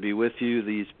pleasure to be with you.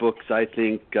 These books, I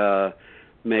think,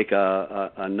 make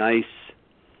a nice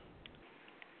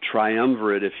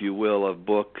triumvirate, if you will, of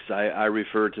books. I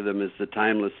refer to them as the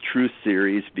Timeless Truth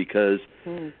series because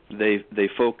they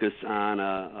focus on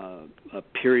a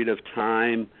period of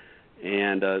time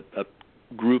and a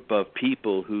group of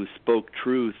people who spoke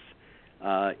truth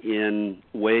in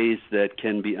ways that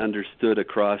can be understood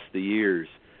across the years.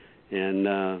 And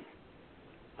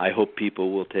I hope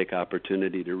people will take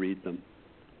opportunity to read them.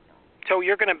 So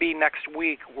you're going to be next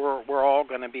week. We're all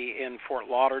going to be in Fort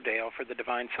Lauderdale for the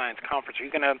Divine Science Conference. Are you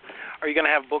going to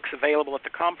have books available at the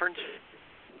conference?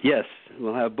 Yes,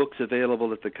 we'll have books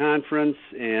available at the conference,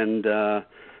 and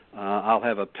I'll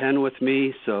have a pen with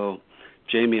me. So,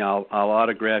 Jamie, I'll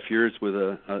autograph yours with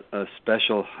a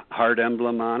special heart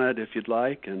emblem on it, if you'd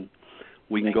like, and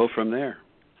we can go from there.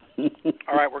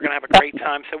 All right, we're going to have a great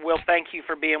time. So, Will, thank you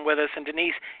for being with us. And,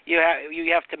 Denise, you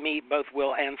have to meet both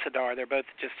Will and Sadar. They're both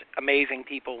just amazing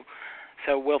people.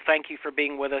 So, Will, thank you for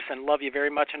being with us and love you very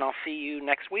much, and I'll see you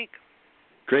next week.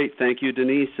 Great. Thank you,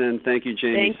 Denise, and thank you,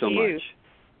 Jamie, so much.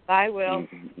 Bye, Will.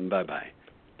 Bye-bye.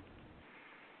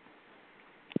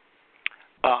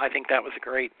 I think that was a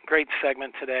great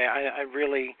segment today. I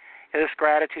really, this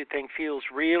gratitude thing feels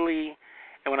really,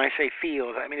 and when I say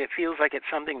feels, I mean it feels like it's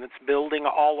something that's building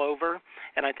all over,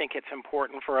 and I think it's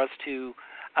important for us to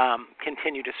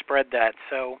continue to spread that.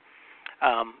 So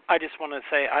I just want to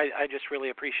say I just really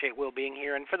appreciate Will being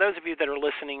here. And for those of you that are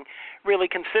listening, really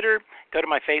go to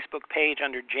my Facebook page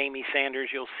under Jamie Sanders.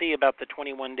 You'll see about the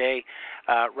 21-day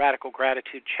Radical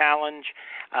Gratitude Challenge,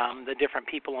 the different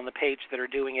people on the page that are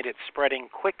doing it. It's spreading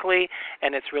quickly,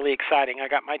 and it's really exciting. I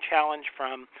got my challenge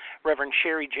from Reverend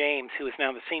Sherry James, who is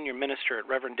now the senior minister at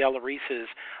Reverend Della Reese's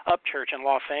Up Church in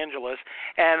Los Angeles,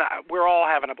 and we're all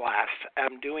having a blast.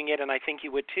 I'm doing it, and I think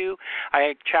you would too.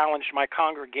 I challenged my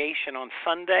congregation on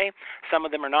Sunday. Some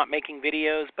of them are not making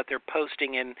videos, but they're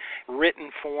posting in written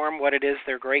form what it is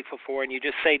they're grateful for, and you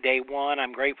just say day 1,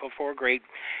 I'm grateful for, day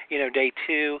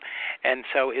 2, and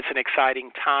so it's an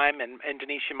exciting time, and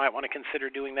Denise, you might want to consider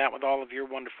doing that with all of your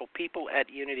wonderful people at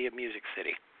Unity of Music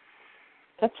City.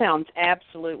 That sounds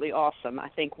absolutely awesome. I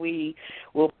think we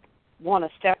will want to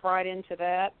step right into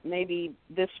that maybe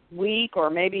this week or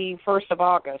maybe 1st of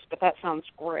August, but that sounds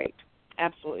great.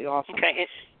 Absolutely awesome. Okay.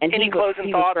 And any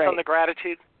closing thoughts on the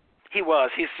gratitude? He's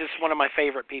just one of my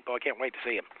favorite people. I can't wait to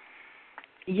see him.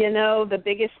 You know, the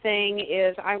biggest thing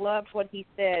is I loved what he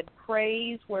said,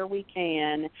 praise where we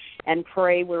can and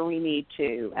pray where we need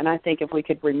to. And I think if we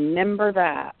could remember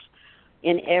that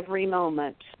in every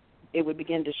moment, it would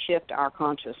begin to shift our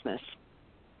consciousness.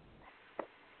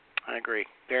 I agree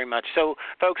very much. So,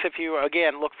 folks, if you,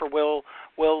 again, look for Will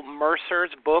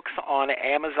Mercer's books on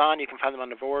Amazon, you can find them on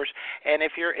Divorce. And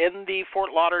if you're in the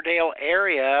Fort Lauderdale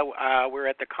area, we're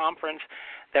at the conference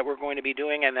that we're going to be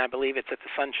doing, and I believe it's at the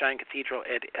Sunshine Cathedral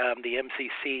at the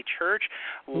MCC Church,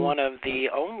 one of the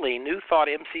only New Thought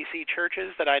MCC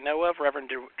churches that I know of,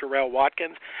 Reverend Darrell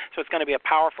Watkins. So it's going to be a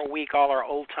powerful week. All our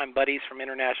old-time buddies from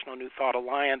International New Thought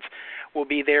Alliance will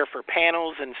be there for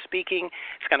panels and speaking.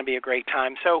 It's going to be a great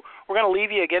time. So we're going to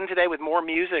leave you again today with more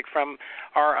music from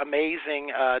our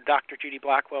amazing Dr. Judy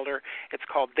Blackwelder. It's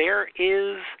called There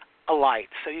Is a Light.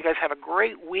 So you guys have a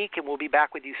great week, and we'll be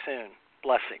back with you soon.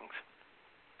 Blessings.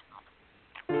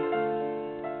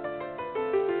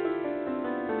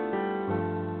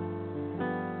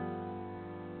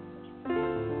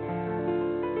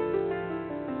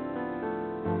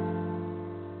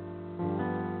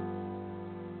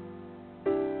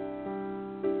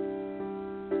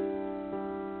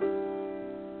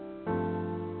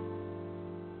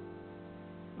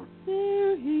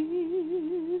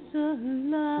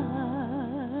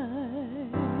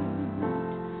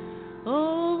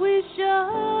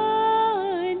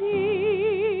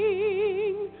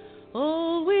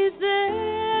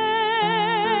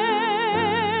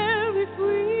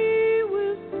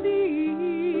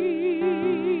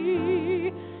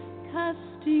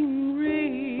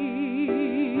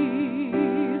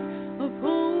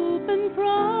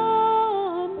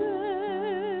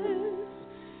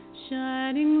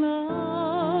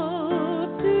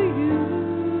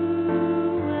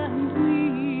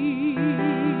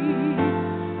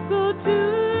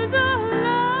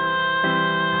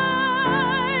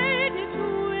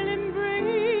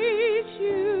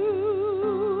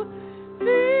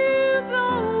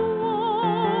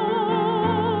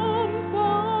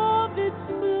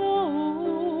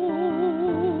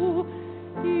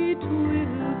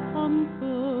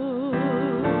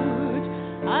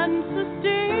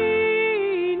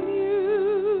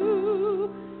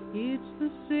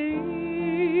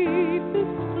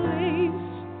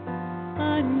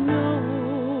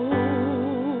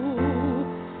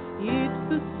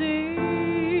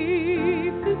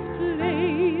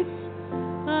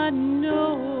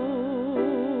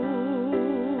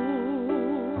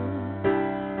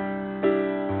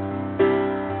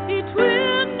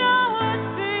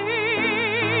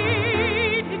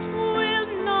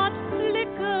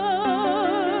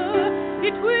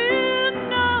 It will